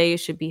end of the day, it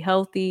should be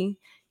healthy.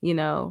 You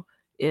know,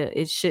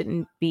 it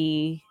shouldn't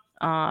be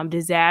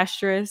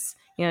disastrous.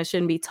 It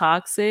shouldn't be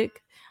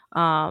toxic.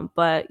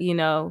 But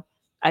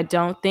I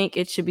don't think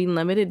it should be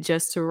limited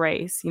just to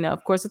race.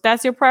 Of course, if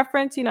that's your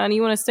preference, and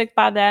you want to stick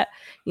by that,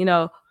 you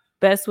know,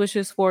 best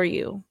wishes for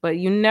you. But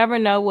you never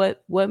know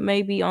what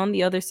may be on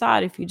the other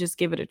side if you just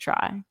give it a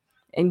try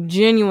and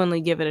genuinely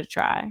give it a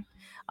try.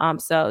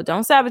 So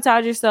don't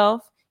sabotage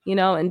yourself,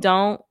 and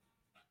don't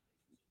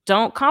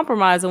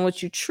compromise on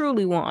what you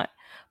truly want.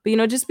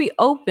 But just be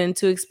open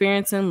to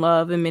experiencing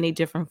love in many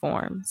different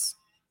forms.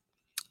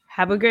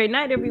 Have a great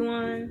night,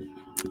 everyone.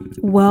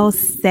 Well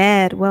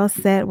said. Well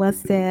said. Well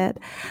said.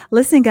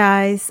 Listen,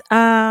 guys,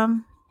 I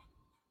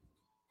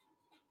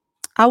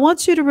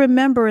want you to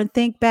remember and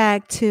think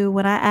back to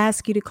when I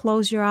ask you to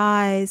close your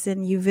eyes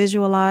and you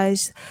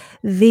visualize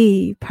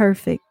the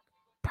perfect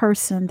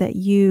person that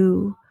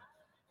you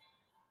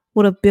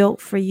would have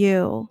built for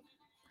you.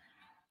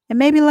 And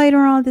maybe later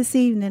on this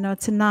evening or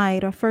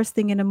tonight or first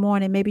thing in the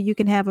morning, maybe you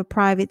can have a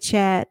private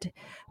chat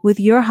with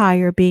your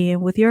higher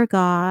being, with your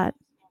God,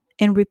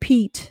 and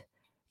repeat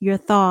your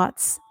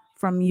thoughts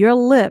from your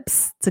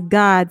lips to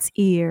God's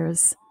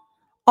ears.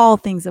 All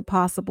things are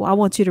possible. I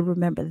want you to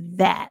remember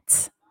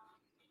that.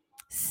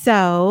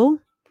 So,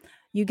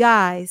 you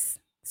guys,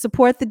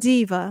 support the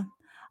diva.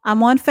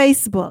 I'm on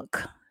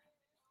Facebook.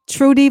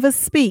 True Diva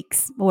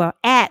Speaks, or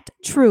at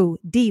True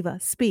Diva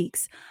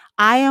Speaks.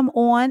 I am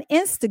on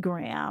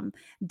Instagram,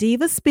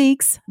 Diva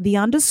Speaks,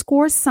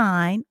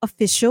 _sign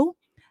official.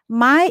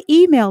 My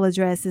email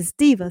address is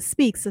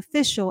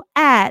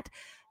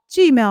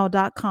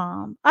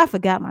divaspeaksofficial@gmail.com. I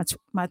forgot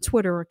my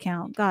Twitter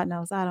account. God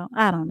knows I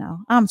don't know.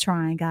 I'm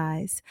trying,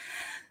 guys.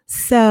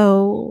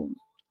 So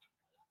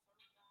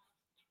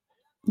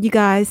you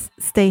guys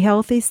stay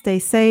healthy, stay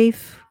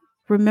safe.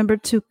 Remember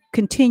to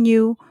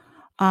continue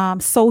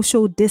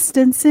social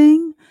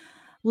distancing.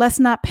 Let's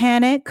not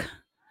panic.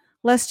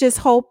 Let's just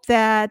hope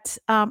that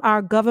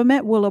our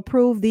government will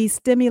approve these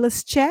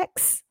stimulus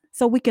checks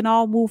so we can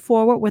all move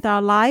forward with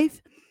our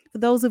life. For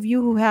those of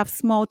you who have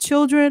small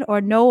children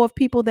or know of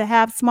people that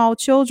have small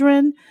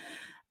children,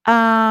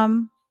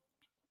 Um,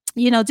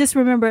 just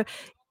remember,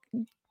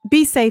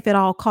 be safe at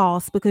all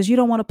costs because you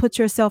don't want to put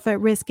yourself at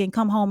risk and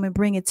come home and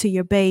bring it to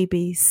your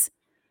babies.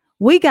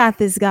 We got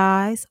this,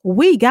 guys.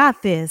 We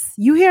got this.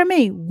 You hear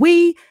me?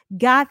 We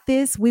got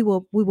this. We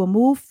will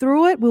move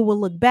through it. We will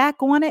look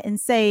back on it and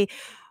say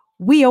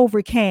we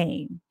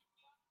overcame.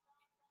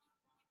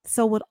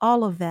 So with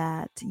all of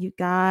that, you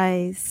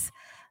guys,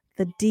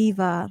 the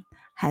diva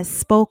has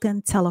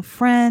spoken. Tell a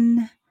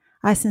friend.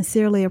 I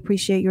sincerely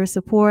appreciate your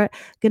support.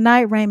 Good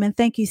night, Raymond.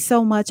 Thank you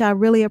so much. I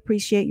really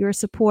appreciate your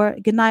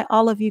support. Good night,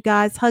 all of you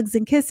guys. Hugs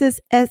and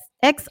kisses.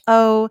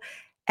 XOXO.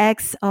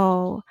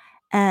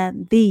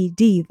 And the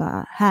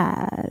diva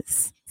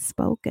has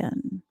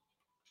spoken.